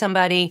who knew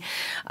somebody.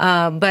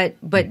 But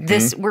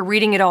this, we're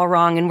reading it all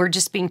wrong, and we're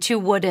just being too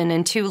wooden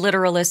and too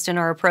literalist in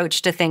our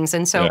approach to things.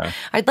 And so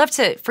I'd love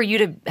for you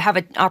to have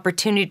an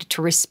opportunity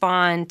to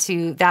respond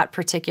to that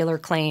particular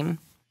claim.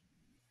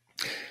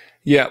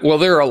 Yeah, well,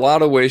 there are a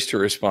lot of ways to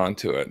respond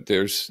to it.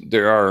 There's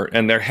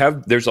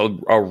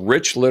a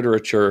rich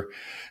literature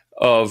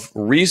of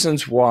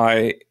reasons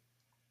why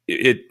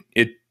it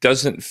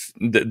doesn't,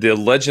 the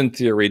legend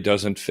theory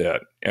doesn't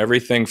fit.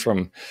 Everything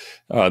from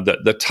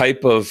the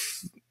type of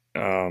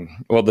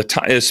well, the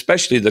time,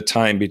 especially the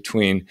time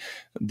between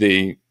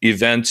the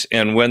events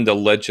and when the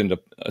legend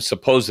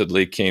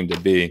supposedly came to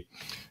be.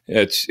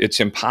 It's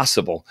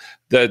impossible.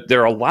 That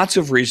there are lots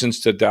of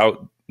reasons to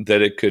doubt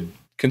that it could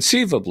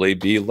conceivably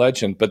be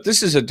legend, but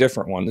this is a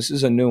different one. This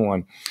is a new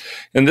one.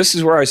 And this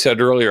is where I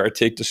said earlier, I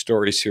take the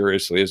story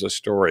seriously as a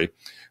story.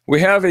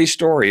 We have a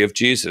story of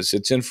Jesus.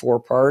 It's in 4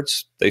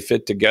 parts. They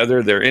fit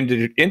together. They're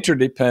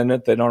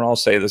interdependent. They don't all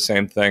say the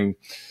same thing.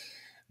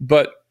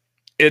 But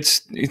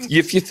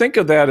if you think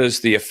of that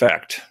as the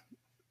effect,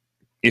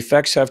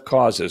 effects have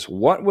causes.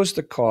 What was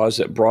the cause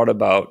that brought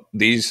about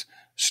these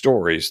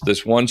stories,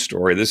 this one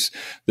story,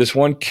 this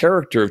one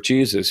character of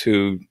Jesus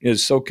who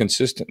is so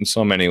consistent in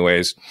so many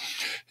ways?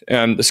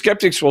 And the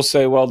skeptics will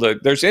say, well,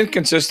 there's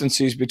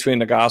inconsistencies between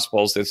the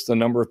Gospels. It's the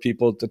number of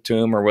people at the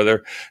tomb, or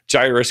whether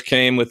Jairus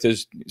came with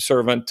his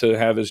servant to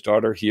have his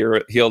daughter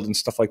healed and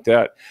stuff like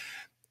that.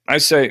 I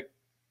say,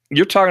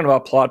 you're talking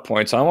about plot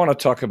points. I want to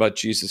talk about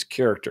Jesus'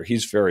 character.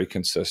 He's very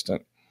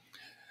consistent.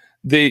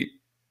 The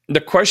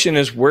question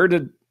is,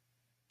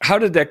 how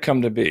did that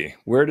come to be?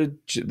 Where did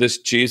this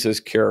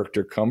Jesus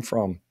character come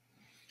from?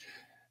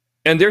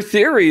 And their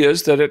theory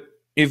is that it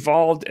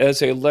evolved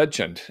as a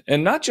legend,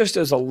 and not just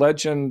as a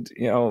legend.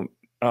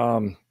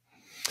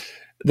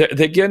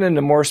 They get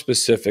into more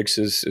specifics,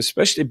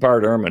 especially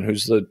Bart Ehrman,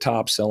 who's the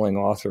top-selling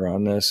author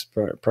on this,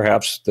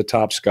 perhaps the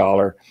top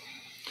scholar.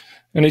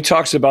 And he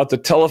talks about the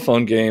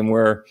telephone game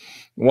where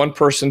one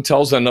person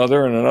tells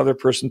another and another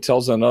person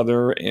tells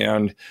another.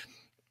 And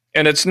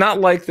it's not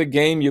like the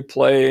game you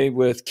play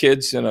with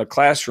kids in a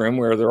classroom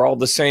where they're all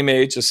the same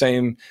age, the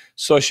same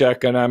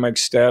socioeconomic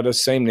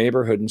status, same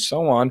neighborhood, and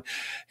so on.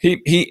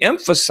 He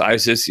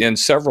emphasizes in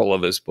several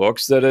of his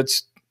books that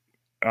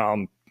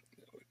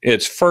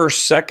it's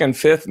first, second,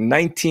 fifth,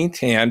 19th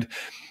hand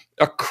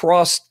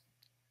across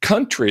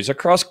countries,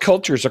 across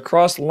cultures,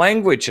 across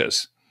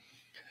languages.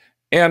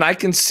 And I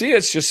can see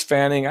it's just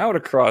fanning out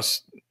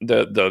across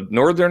the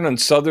northern and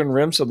southern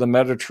rims of the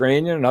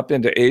Mediterranean and up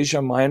into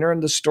Asia Minor,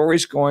 and the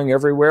story's going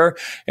everywhere.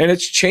 And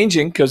it's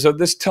changing because of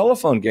this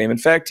telephone game. In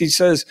fact, he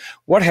says,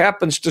 what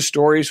happens to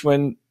stories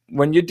when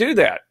you do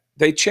that?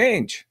 They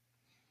change.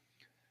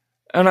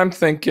 And I'm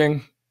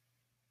thinking,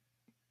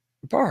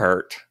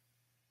 Bart,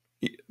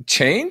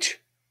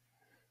 change?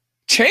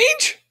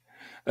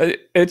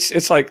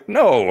 It's like,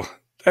 no.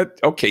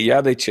 Okay, yeah,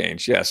 they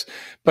change, yes.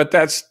 But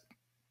that's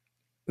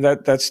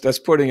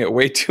putting it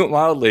way too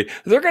mildly.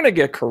 They're going to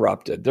get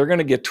corrupted. They're going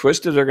to get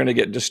twisted. They're going to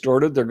get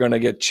distorted. They're going to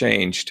get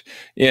changed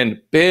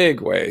in big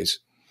ways.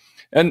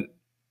 And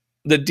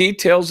the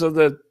details of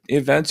the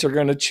events are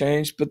going to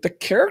change, but the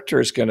character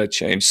is going to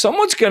change.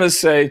 Someone's going to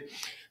say,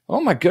 oh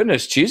my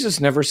goodness,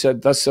 Jesus never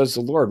said, thus says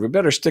the Lord. We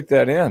better stick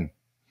that in.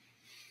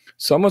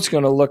 Someone's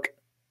going to look,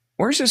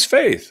 where's his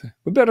faith?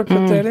 We better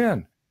put that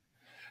in.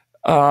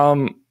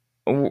 How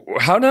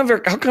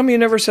come he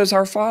never says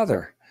our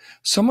Father?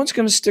 Someone's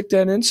going to stick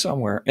that in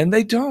somewhere, and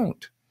they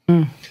don't.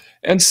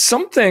 And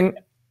something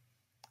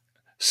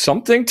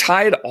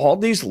tied all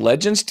these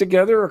legends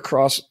together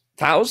across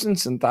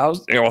thousands and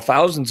thousands,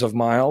 thousands of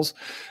miles,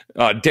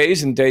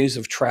 days and days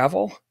of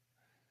travel.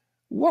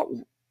 What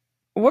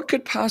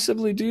could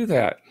possibly do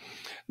that?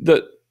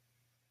 The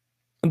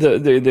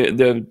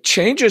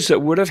changes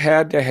that would have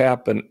had to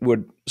happen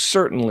would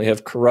certainly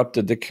have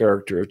corrupted the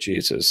character of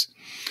Jesus,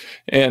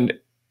 and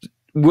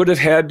would have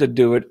had to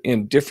do it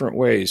in different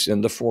ways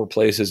in the 4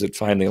 places it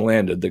finally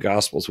landed, the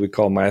Gospels we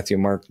call Matthew,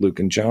 Mark,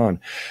 Luke, and John.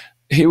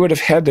 He would have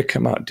had to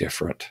come out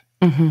different.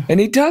 And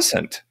he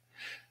doesn't.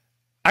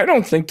 I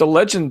don't think the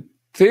legend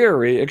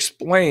theory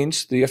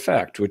explains the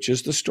effect, which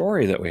is the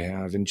story that we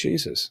have in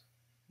Jesus.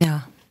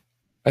 Yeah.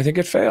 I think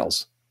it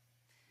fails.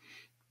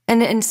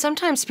 And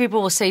sometimes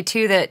people will say,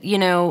 too, that,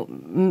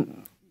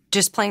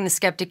 just playing the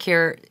skeptic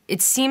here,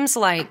 it seems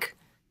like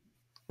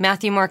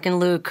Matthew, Mark, and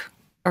Luke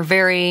are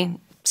very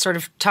sort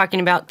of talking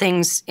about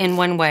things in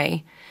one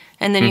way.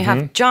 And then you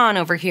have John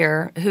over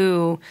here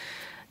who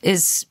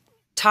is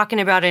talking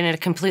about it in a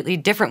completely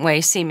different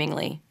way,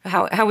 seemingly.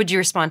 How would you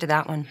respond to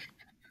that one?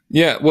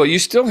 Yeah, well, you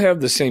still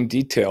have the same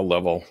detail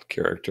level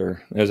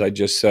character, as I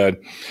just said.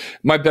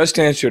 My best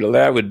answer to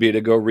that would be to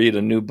go read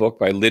a new book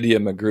by Lydia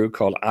McGrew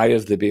called Eye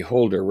of the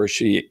Beholder, where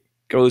she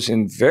goes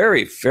in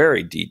very,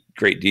 very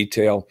great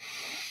detail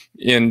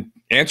in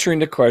answering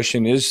the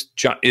question, is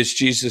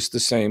Jesus the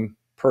same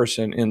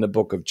person in the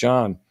book of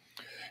John?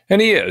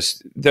 And he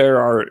is. There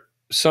are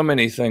so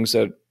many things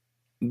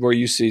where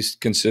you see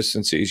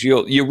consistencies.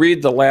 You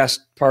read the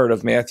last part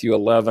of Matthew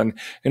 11,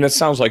 and it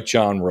sounds like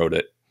John wrote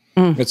it.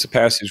 It's a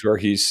passage where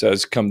he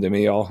says, come to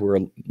me, all who are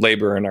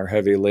labor and are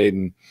heavy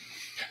laden.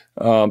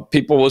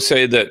 People will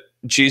say that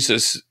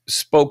Jesus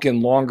spoke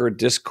in longer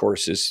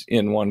discourses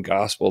in one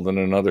gospel than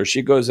another.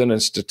 She goes in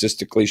and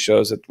statistically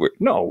shows that,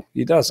 no,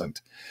 he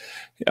doesn't.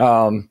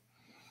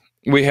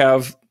 We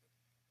have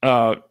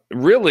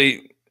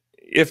really,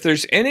 if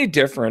there's any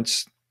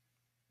difference,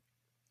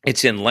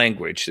 it's in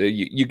language.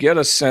 You get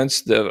a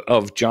sense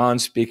of John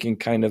speaking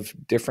kind of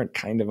different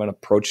kind of an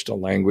approach to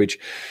language.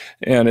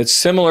 And it's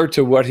similar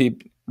to what he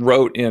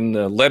wrote in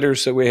the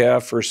letters that we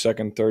have, 1st,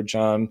 2nd, 3rd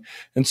John.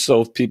 And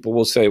so people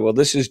will say, well,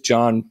 this is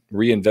John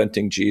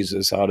reinventing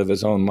Jesus out of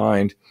his own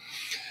mind.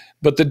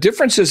 But the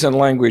differences in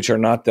language are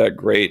not that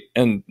great,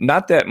 and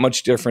not that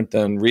much different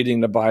than reading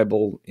the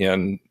Bible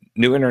in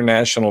New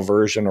International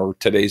Version or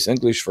today's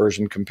English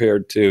version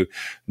compared to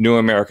New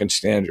American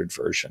Standard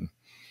Version.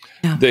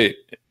 Yeah.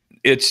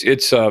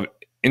 It's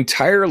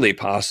entirely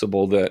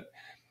possible that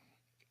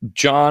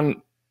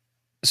John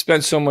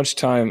spent so much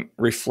time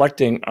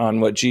reflecting on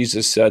what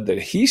Jesus said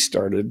that he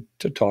started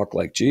to talk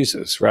like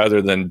Jesus,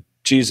 rather than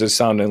Jesus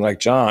sounding like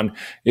John.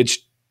 It's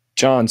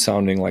John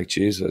sounding like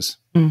Jesus.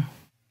 Mm.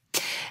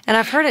 And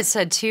I've heard it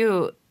said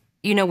too,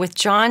 with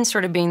John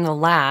sort of being the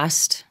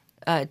last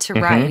to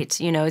write,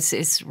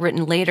 it's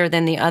written later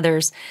than the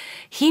others.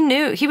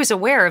 He was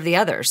aware of the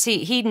others.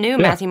 He knew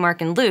Matthew,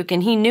 Mark, and Luke,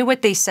 and he knew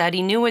what they said.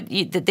 He knew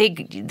that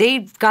they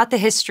got the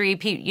history.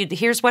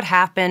 Here's what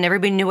happened.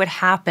 Everybody knew what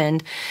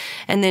happened.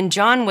 And then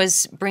John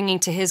was bringing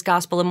to his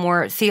gospel a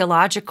more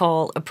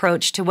theological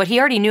approach to what he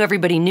already knew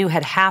everybody knew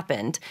had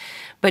happened.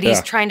 But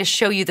he's trying to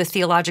show you the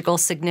theological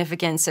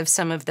significance of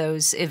some of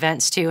those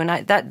events too.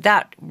 And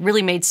that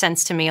really made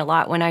sense to me a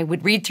lot when I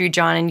would read through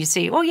John and you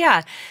see, oh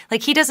yeah,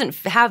 like he doesn't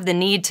have the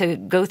need to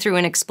go through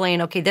and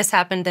explain, okay, this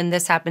happened, and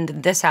this happened,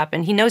 and this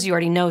happened. He knows you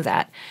already know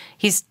that.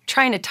 He's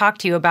trying to talk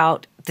to you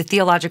about the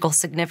theological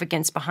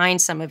significance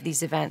behind some of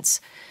these events,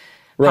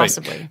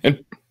 possibly.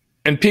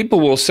 And people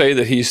will say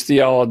that he's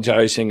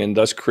theologizing and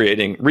thus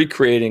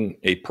recreating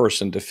a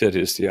person to fit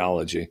his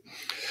theology.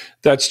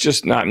 That's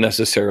just not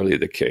necessarily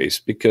the case,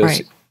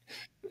 because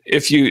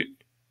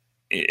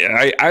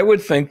I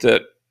would think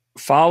that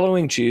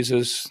following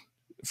Jesus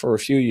for a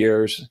few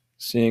years,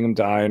 seeing him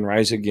die and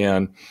rise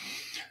again,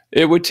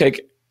 it would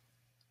take,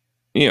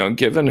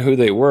 given who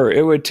they were,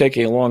 it would take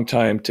a long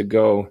time to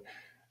go,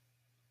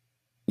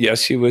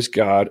 yes, he was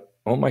God.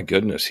 Oh my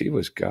goodness, he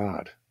was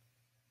God.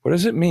 What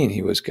does it mean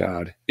he was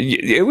God?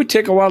 It would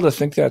take a while to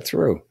think that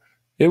through.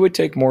 It would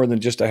take more than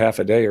just a half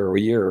a day or a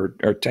year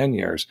or 10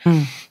 years.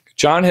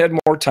 John had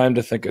more time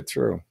to think it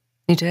through.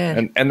 He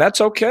did. And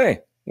that's okay.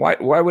 Why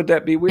would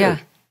that be weird? Yeah.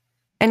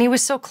 And he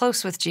was so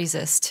close with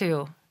Jesus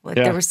too.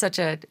 There was such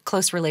a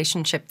close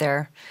relationship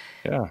there.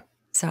 Yeah.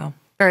 So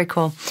very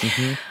cool.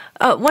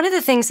 One of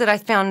the things that I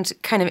found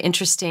kind of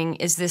interesting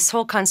is this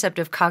whole concept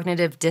of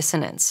cognitive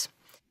dissonance.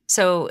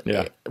 So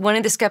one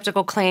of the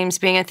skeptical claims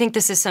being, I think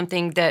this is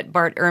something that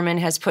Bart Ehrman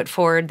has put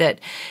forward,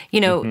 that,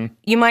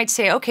 you might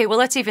say, okay, well,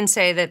 let's even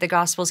say that the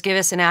Gospels give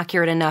us an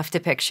accurate enough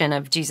depiction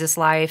of Jesus'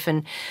 life.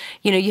 And,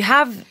 you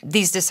have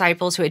these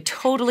disciples who had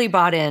totally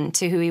bought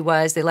into who he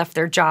was. They left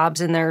their jobs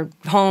and their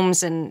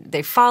homes and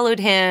they followed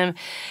him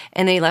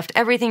and they left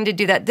everything to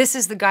do that. This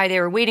is the guy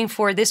they were waiting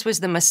for. This was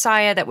the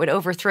Messiah that would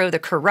overthrow the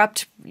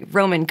corrupt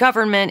Roman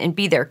government and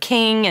be their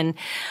king.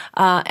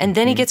 And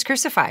then he gets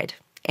crucified.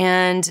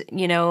 And,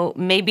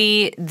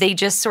 maybe they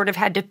just sort of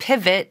had to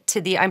pivot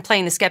to I'm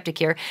playing the skeptic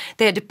here.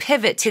 They had to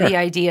pivot to the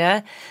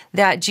idea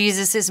that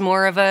Jesus is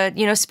more of a,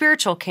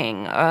 spiritual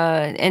king.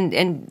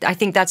 And I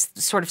think that's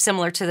sort of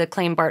similar to the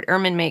claim Bart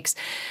Ehrman makes.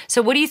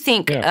 So what do you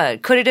think?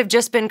 Could it have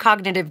just been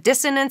cognitive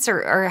dissonance,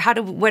 or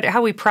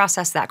how we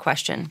process that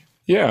question?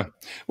 Yeah.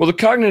 Well, the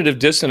cognitive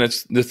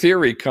dissonance, the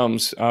theory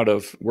comes out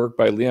of work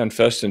by Leon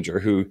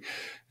Festinger, who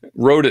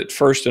wrote it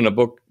first in a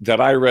book that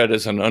I read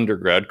as an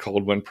undergrad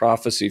called When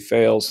Prophecy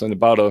Fails, and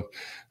about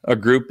a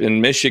group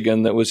in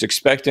Michigan that was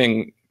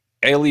expecting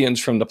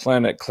aliens from the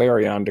planet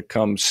Clarion to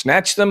come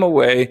snatch them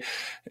away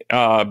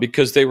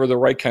because they were the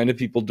right kind of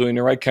people doing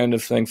the right kind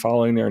of thing,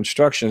 following their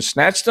instructions,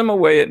 snatch them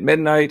away at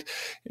midnight,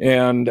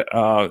 and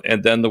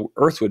then the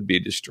earth would be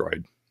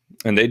destroyed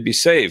and they'd be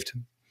saved.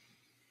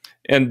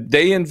 And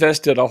they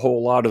invested a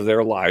whole lot of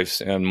their lives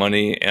and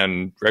money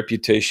and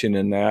reputation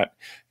in that.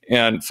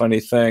 And funny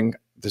thing,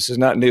 this is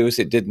not news,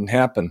 it didn't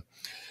happen.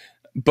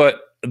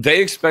 But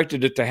they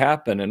expected it to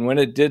happen, and when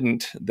it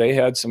didn't, they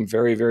had some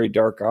very, very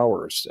dark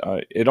hours.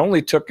 It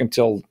only took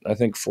until, I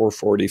think,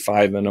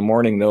 4:45 in the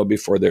morning, though,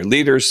 before their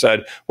leaders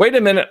said, wait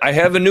a minute, I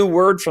have a new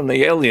word from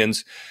the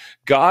aliens.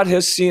 God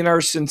has seen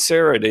our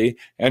sincerity,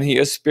 and he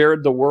has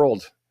spared the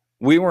world.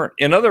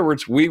 In other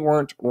words, we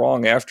weren't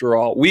wrong after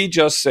all. We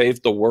just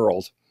saved the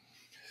world.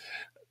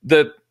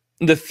 The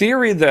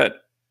theory that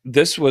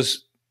this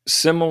was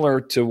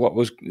similar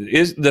to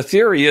the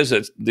theory is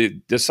that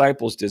the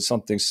disciples did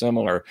something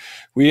similar.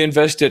 We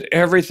invested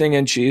everything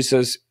in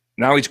Jesus.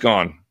 Now he's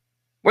gone.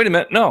 Wait a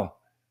minute. No,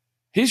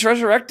 he's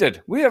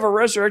resurrected. We have a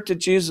resurrected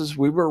Jesus.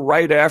 We were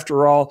right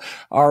after all.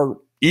 Our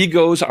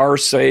egos are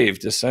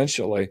saved,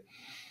 essentially.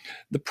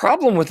 The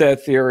problem with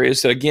that theory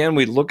is that, again,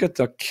 we look at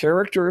the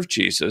character of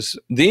Jesus,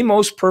 the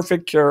most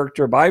perfect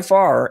character by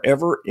far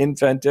ever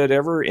invented,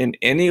 ever in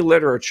any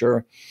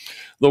literature,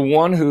 the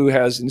one who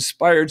has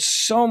inspired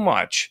so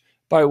much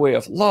by way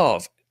of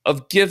love,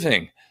 of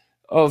giving,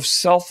 of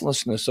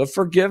selflessness, of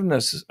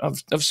forgiveness,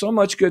 of so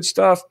much good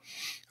stuff.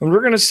 And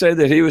we're going to say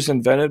that he was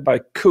invented by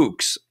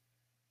kooks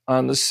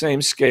on the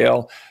same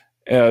scale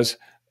as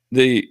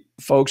the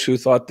folks who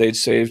thought they'd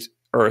saved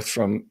Earth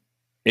from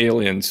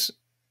aliens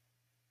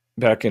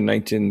back in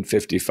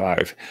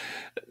 1955.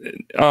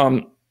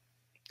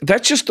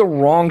 That's just the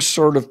wrong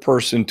sort of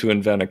person to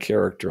invent a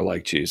character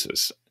like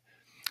Jesus.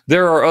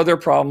 There are other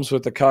problems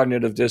with the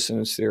cognitive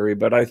dissonance theory,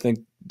 but I think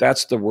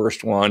that's the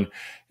worst one,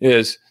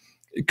 is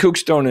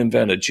kooks don't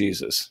invent a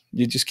Jesus.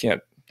 You just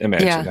can't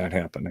imagine that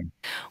happening.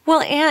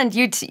 Well, and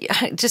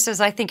just as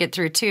I think it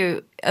through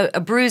too, a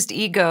bruised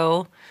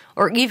ego,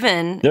 or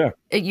even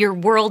your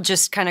world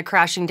just kind of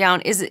crashing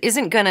down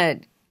isn't going to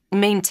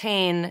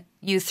maintain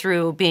you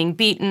through being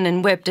beaten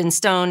and whipped and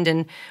stoned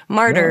and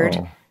martyred.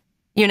 No.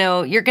 You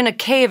know, you're going to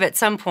cave at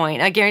some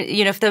point. I guarantee,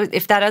 you know,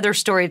 if that other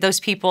story,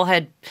 those people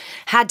had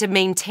to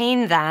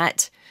maintain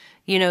that,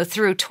 you know,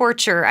 through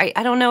torture, I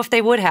don't know if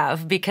they would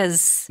have,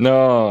 because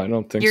no, I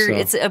don't think so.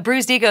 It's a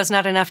bruised ego is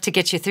not enough to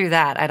get you through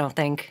that. I don't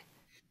think.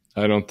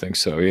 I don't think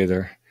so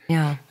either.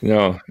 Yeah.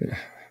 No.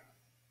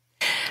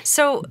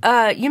 So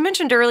you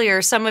mentioned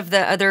earlier some of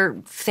the other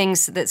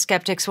things that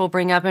skeptics will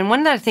bring up. And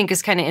one that I think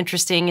is kind of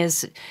interesting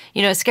is,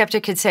 you know, a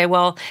skeptic could say,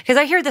 well, because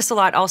I hear this a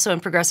lot also in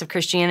progressive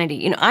Christianity,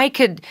 you know, I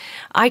could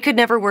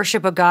never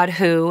worship a God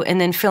who,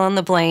 and then fill in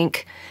the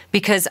blank,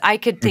 because I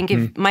could think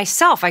of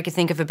myself, I could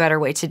think of a better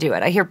way to do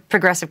it. I hear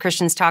progressive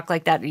Christians talk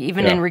like that,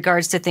 even in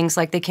regards to things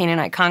like the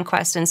Canaanite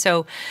conquest. And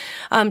so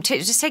to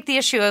just take the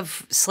issue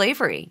of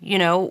slavery, you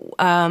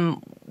know,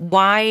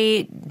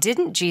 why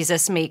didn't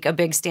Jesus make a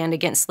big stand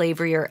against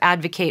slavery or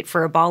advocate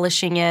for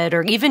abolishing it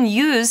or even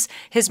use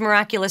his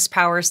miraculous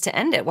powers to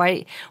end it?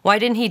 Why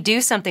didn't he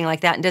do something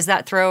like that? And does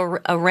that throw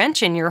a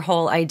wrench in your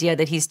whole idea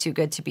that he's too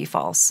good to be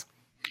false?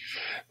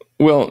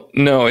 Well,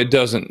 no, it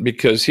doesn't,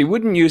 because he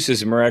wouldn't use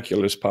his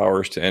miraculous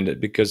powers to end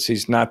it, because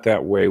he's not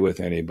that way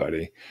with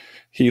anybody.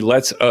 He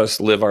lets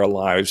us live our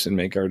lives and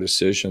make our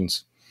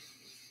decisions,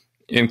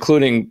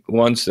 including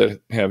ones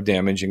that have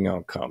damaging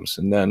outcomes.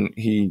 And then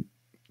he,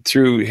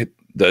 through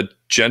the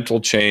gentle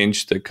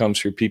change that comes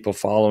through people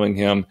following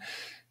him,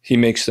 he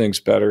makes things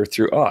better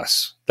through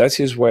us. That's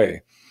his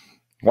way.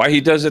 Why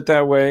he does it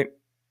that way,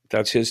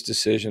 that's his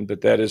decision,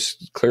 but that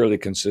is clearly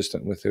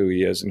consistent with who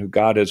he is and who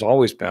God has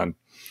always been.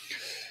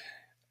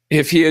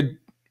 If he had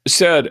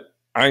said,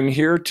 I'm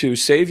here to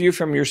save you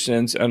from your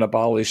sins and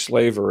abolish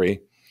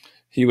slavery,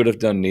 he would have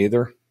done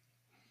neither.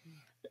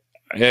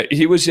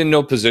 He was in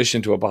no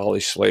position to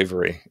abolish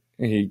slavery.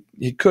 He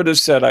could have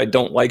said, I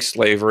don't like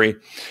slavery.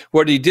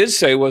 What he did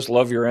say was,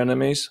 love your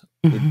enemies.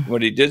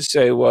 What he did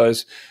say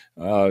was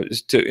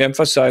to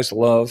emphasize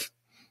love.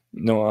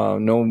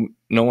 No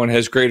one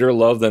has greater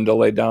love than to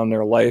lay down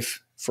their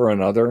life for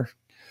another.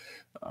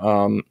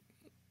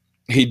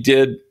 He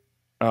did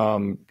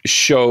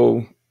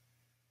show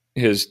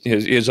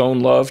his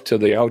own love to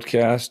the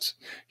outcasts.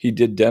 He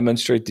did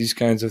demonstrate these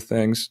kinds of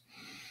things.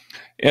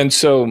 And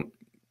so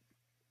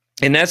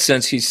in that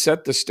sense, he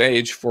set the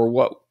stage for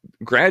what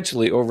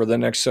gradually over the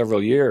next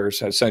several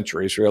years,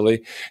 centuries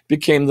really,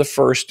 became the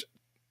first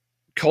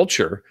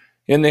culture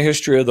in the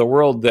history of the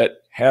world that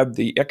had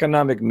the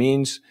economic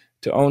means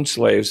to own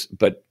slaves,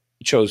 but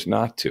chose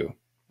not to.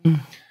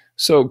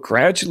 So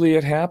gradually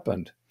it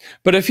happened.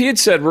 But if he had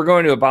said, we're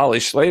going to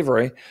abolish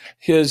slavery,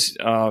 his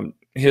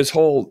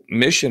whole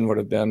mission would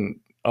have been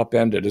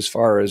upended as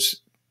far as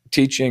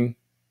teaching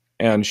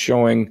and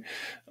showing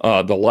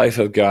the life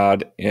of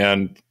God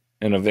and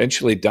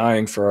eventually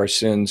dying for our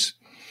sins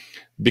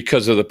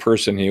because of the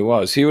person he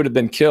was. He would have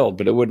been killed,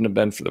 but it wouldn't have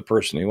been for the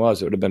person he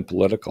was. It would have been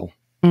political.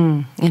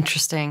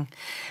 Interesting.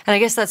 And I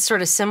guess that's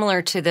sort of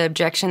similar to the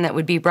objection that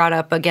would be brought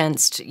up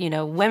against, you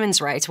know,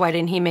 women's rights. Why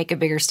didn't he make a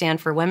bigger stand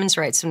for women's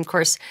rights? And of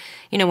course,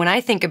 you know, when I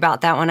think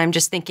about that one, I'm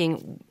just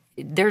thinking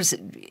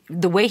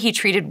the way he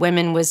treated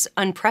women was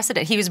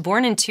unprecedented. He was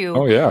born into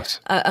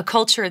a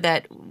culture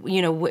that,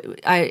 you know,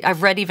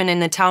 I've read even in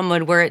the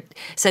Talmud where it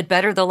said,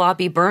 better the law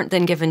be burnt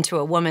than given to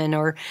a woman.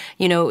 Or,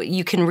 you know,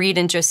 you can read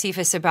in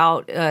Josephus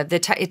about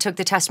it took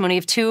the testimony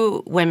of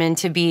 2 women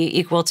to be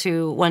equal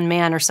to 1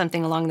 man or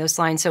something along those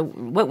lines. So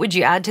what would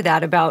you add to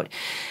that about,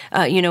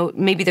 you know,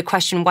 maybe the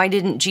question, why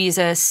didn't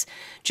Jesus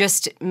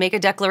just make a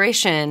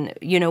declaration,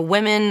 you know,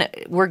 women,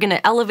 we're going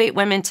to elevate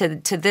women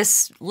to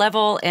this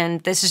level, and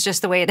this is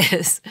just the way it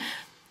is?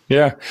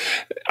 Yeah.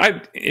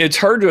 It's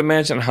hard to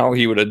imagine how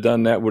he would have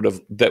done that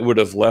would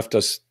have left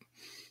us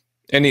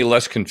any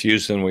less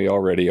confused than we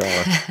already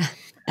are.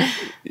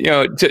 You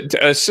know,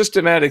 a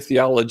systematic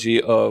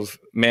theology of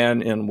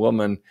man and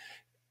woman,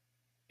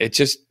 it's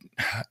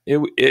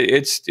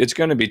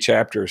going to be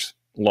chapters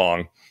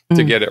long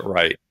to get it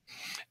right.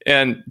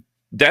 And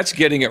that's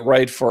getting it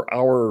right for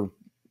our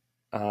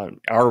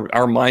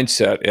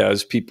mindset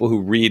as people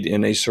who read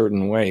in a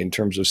certain way in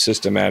terms of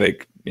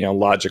systematic, you know,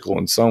 logical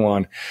and so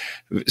on.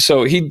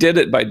 So he did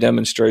it by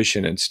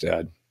demonstration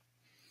instead.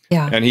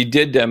 Yeah. And he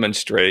did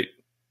demonstrate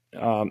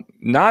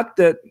not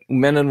that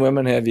men and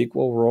women have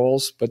equal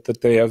roles, but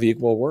that they have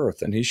equal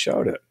worth. And he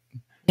showed it.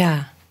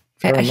 Yeah.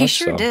 He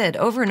sure did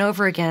over and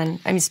over again.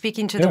 I mean,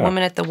 speaking to the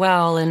woman at the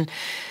well and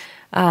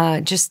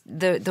just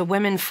the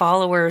women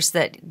followers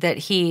that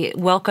he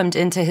welcomed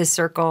into his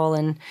circle.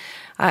 And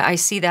I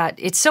see that.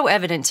 It's so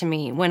evident to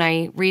me when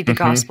I read the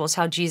Gospels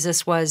how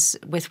Jesus was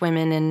with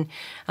women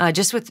and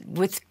just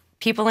with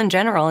people in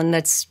general, and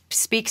that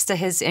speaks to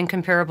his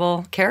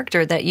incomparable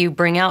character that you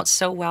bring out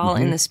so well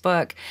in this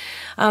book.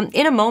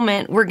 In a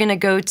moment, we're going to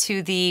go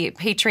to the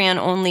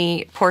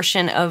Patreon-only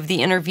portion of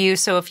the interview.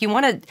 So if you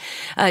want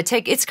to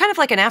take, it's kind of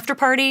like an after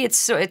party.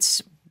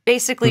 It's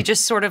basically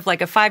just sort of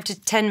like a 5 to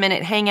 10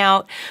 minute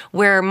hangout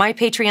where my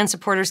Patreon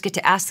supporters get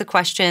to ask the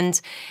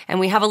questions and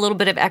we have a little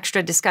bit of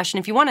extra discussion.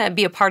 If you want to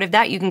be a part of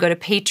that, you can go to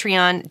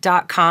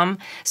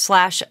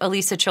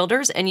patreon.com/Alisa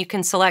Childers and you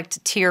can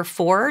select tier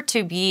 4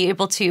 to be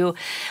able to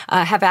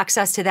have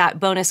access to that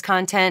bonus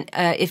content.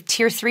 If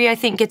tier 3, I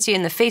think, gets you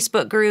in the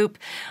Facebook group,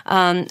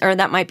 or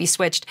that might be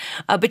switched.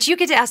 But you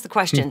get to ask the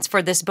questions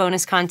for this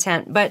bonus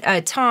content.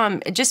 But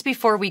Tom, just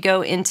before we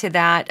go into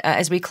that,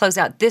 as we close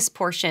out this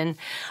portion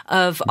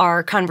of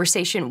our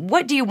conversation,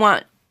 what do you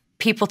want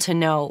people to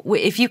know?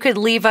 If you could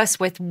leave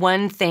us with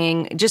one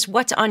thing, just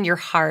what's on your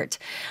heart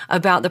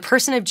about the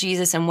person of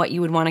Jesus and what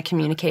you would want to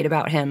communicate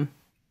about him?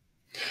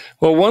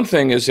 Well, one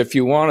thing is, if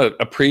you want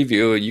a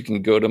preview, you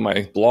can go to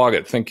my blog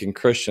at Thinking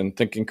Christian,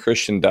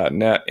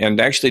 thinkingchristian.net, and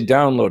actually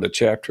download a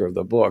chapter of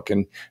the book,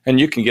 and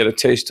you can get a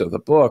taste of the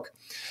book.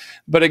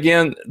 But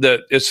again,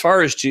 as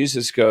far as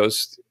Jesus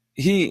goes,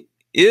 he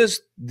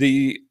is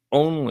the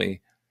only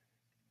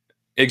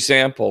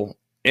example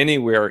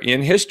anywhere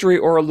in history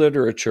or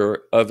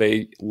literature of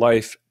a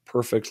life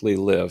perfectly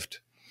lived.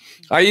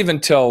 I even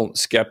tell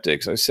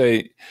skeptics, I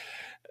say,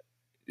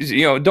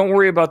 don't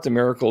worry about the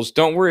miracles,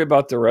 don't worry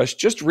about the rest,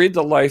 just read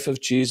the life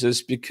of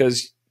Jesus,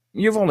 because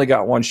you've only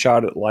got one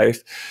shot at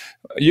life.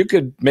 You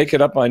could make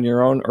it up on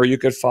your own, or you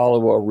could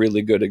follow a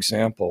really good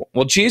example.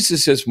 Well,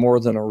 Jesus is more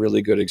than a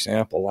really good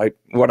example.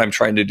 What I'm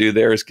trying to do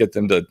there is get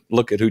them to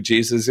look at who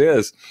Jesus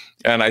is,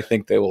 and I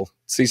think they will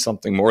see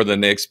something more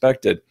than they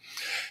expected.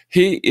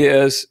 He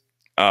is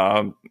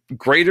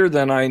greater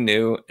than I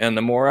knew, and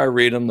the more I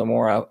read him, the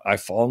more I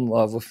fall in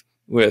love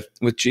with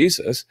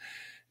Jesus,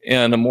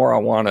 and the more I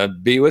want to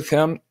be with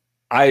him.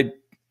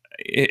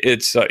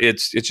 It's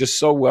just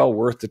so well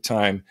worth the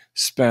time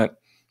spent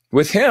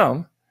with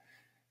him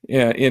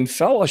in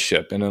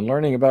fellowship and in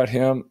learning about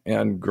him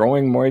and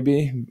growing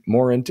maybe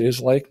more into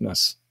his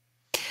likeness.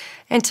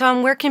 And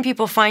Tom, where can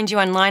people find you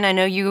online? I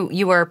know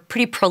you are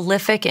pretty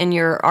prolific in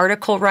your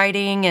article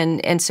writing,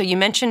 and so you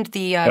mentioned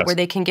Yes. where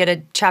they can get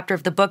a chapter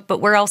of the book, but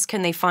where else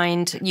can they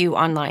find you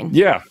online?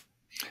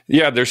 Yeah,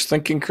 there's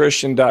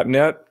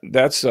thinkingchristian.net.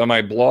 That's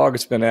my blog.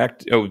 It's been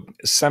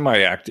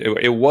semi-active.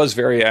 It was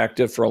very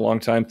active for a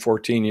long time,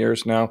 14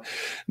 years now,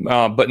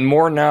 but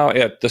more now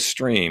at the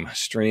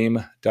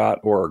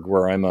stream.org,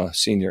 where I'm a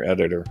senior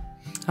editor.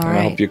 All right.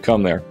 I hope you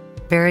come there.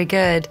 Very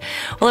good.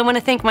 Well, I want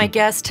to thank my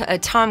guest,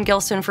 Tom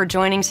Gilson, for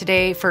joining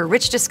today for a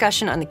rich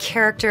discussion on the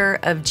character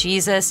of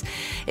Jesus.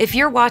 If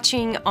you're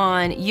watching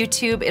on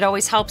YouTube, it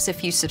always helps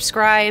if you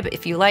subscribe,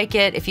 if you like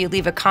it, if you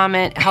leave a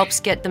comment. It helps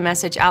get the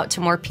message out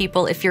to more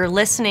people. If you're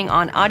listening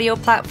on audio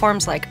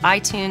platforms like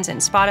iTunes and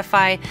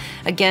Spotify,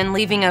 again,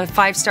 leaving a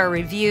 5-star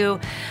review.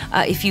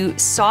 If you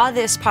saw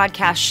this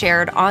podcast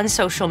shared on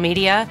social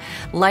media,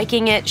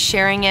 liking it,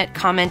 sharing it,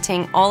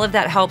 commenting, all of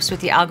that helps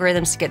with the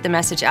algorithms to get the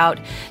message out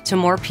to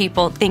more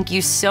people. Thank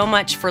you so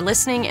much for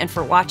listening and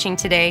for watching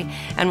today,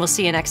 and we'll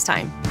see you next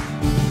time.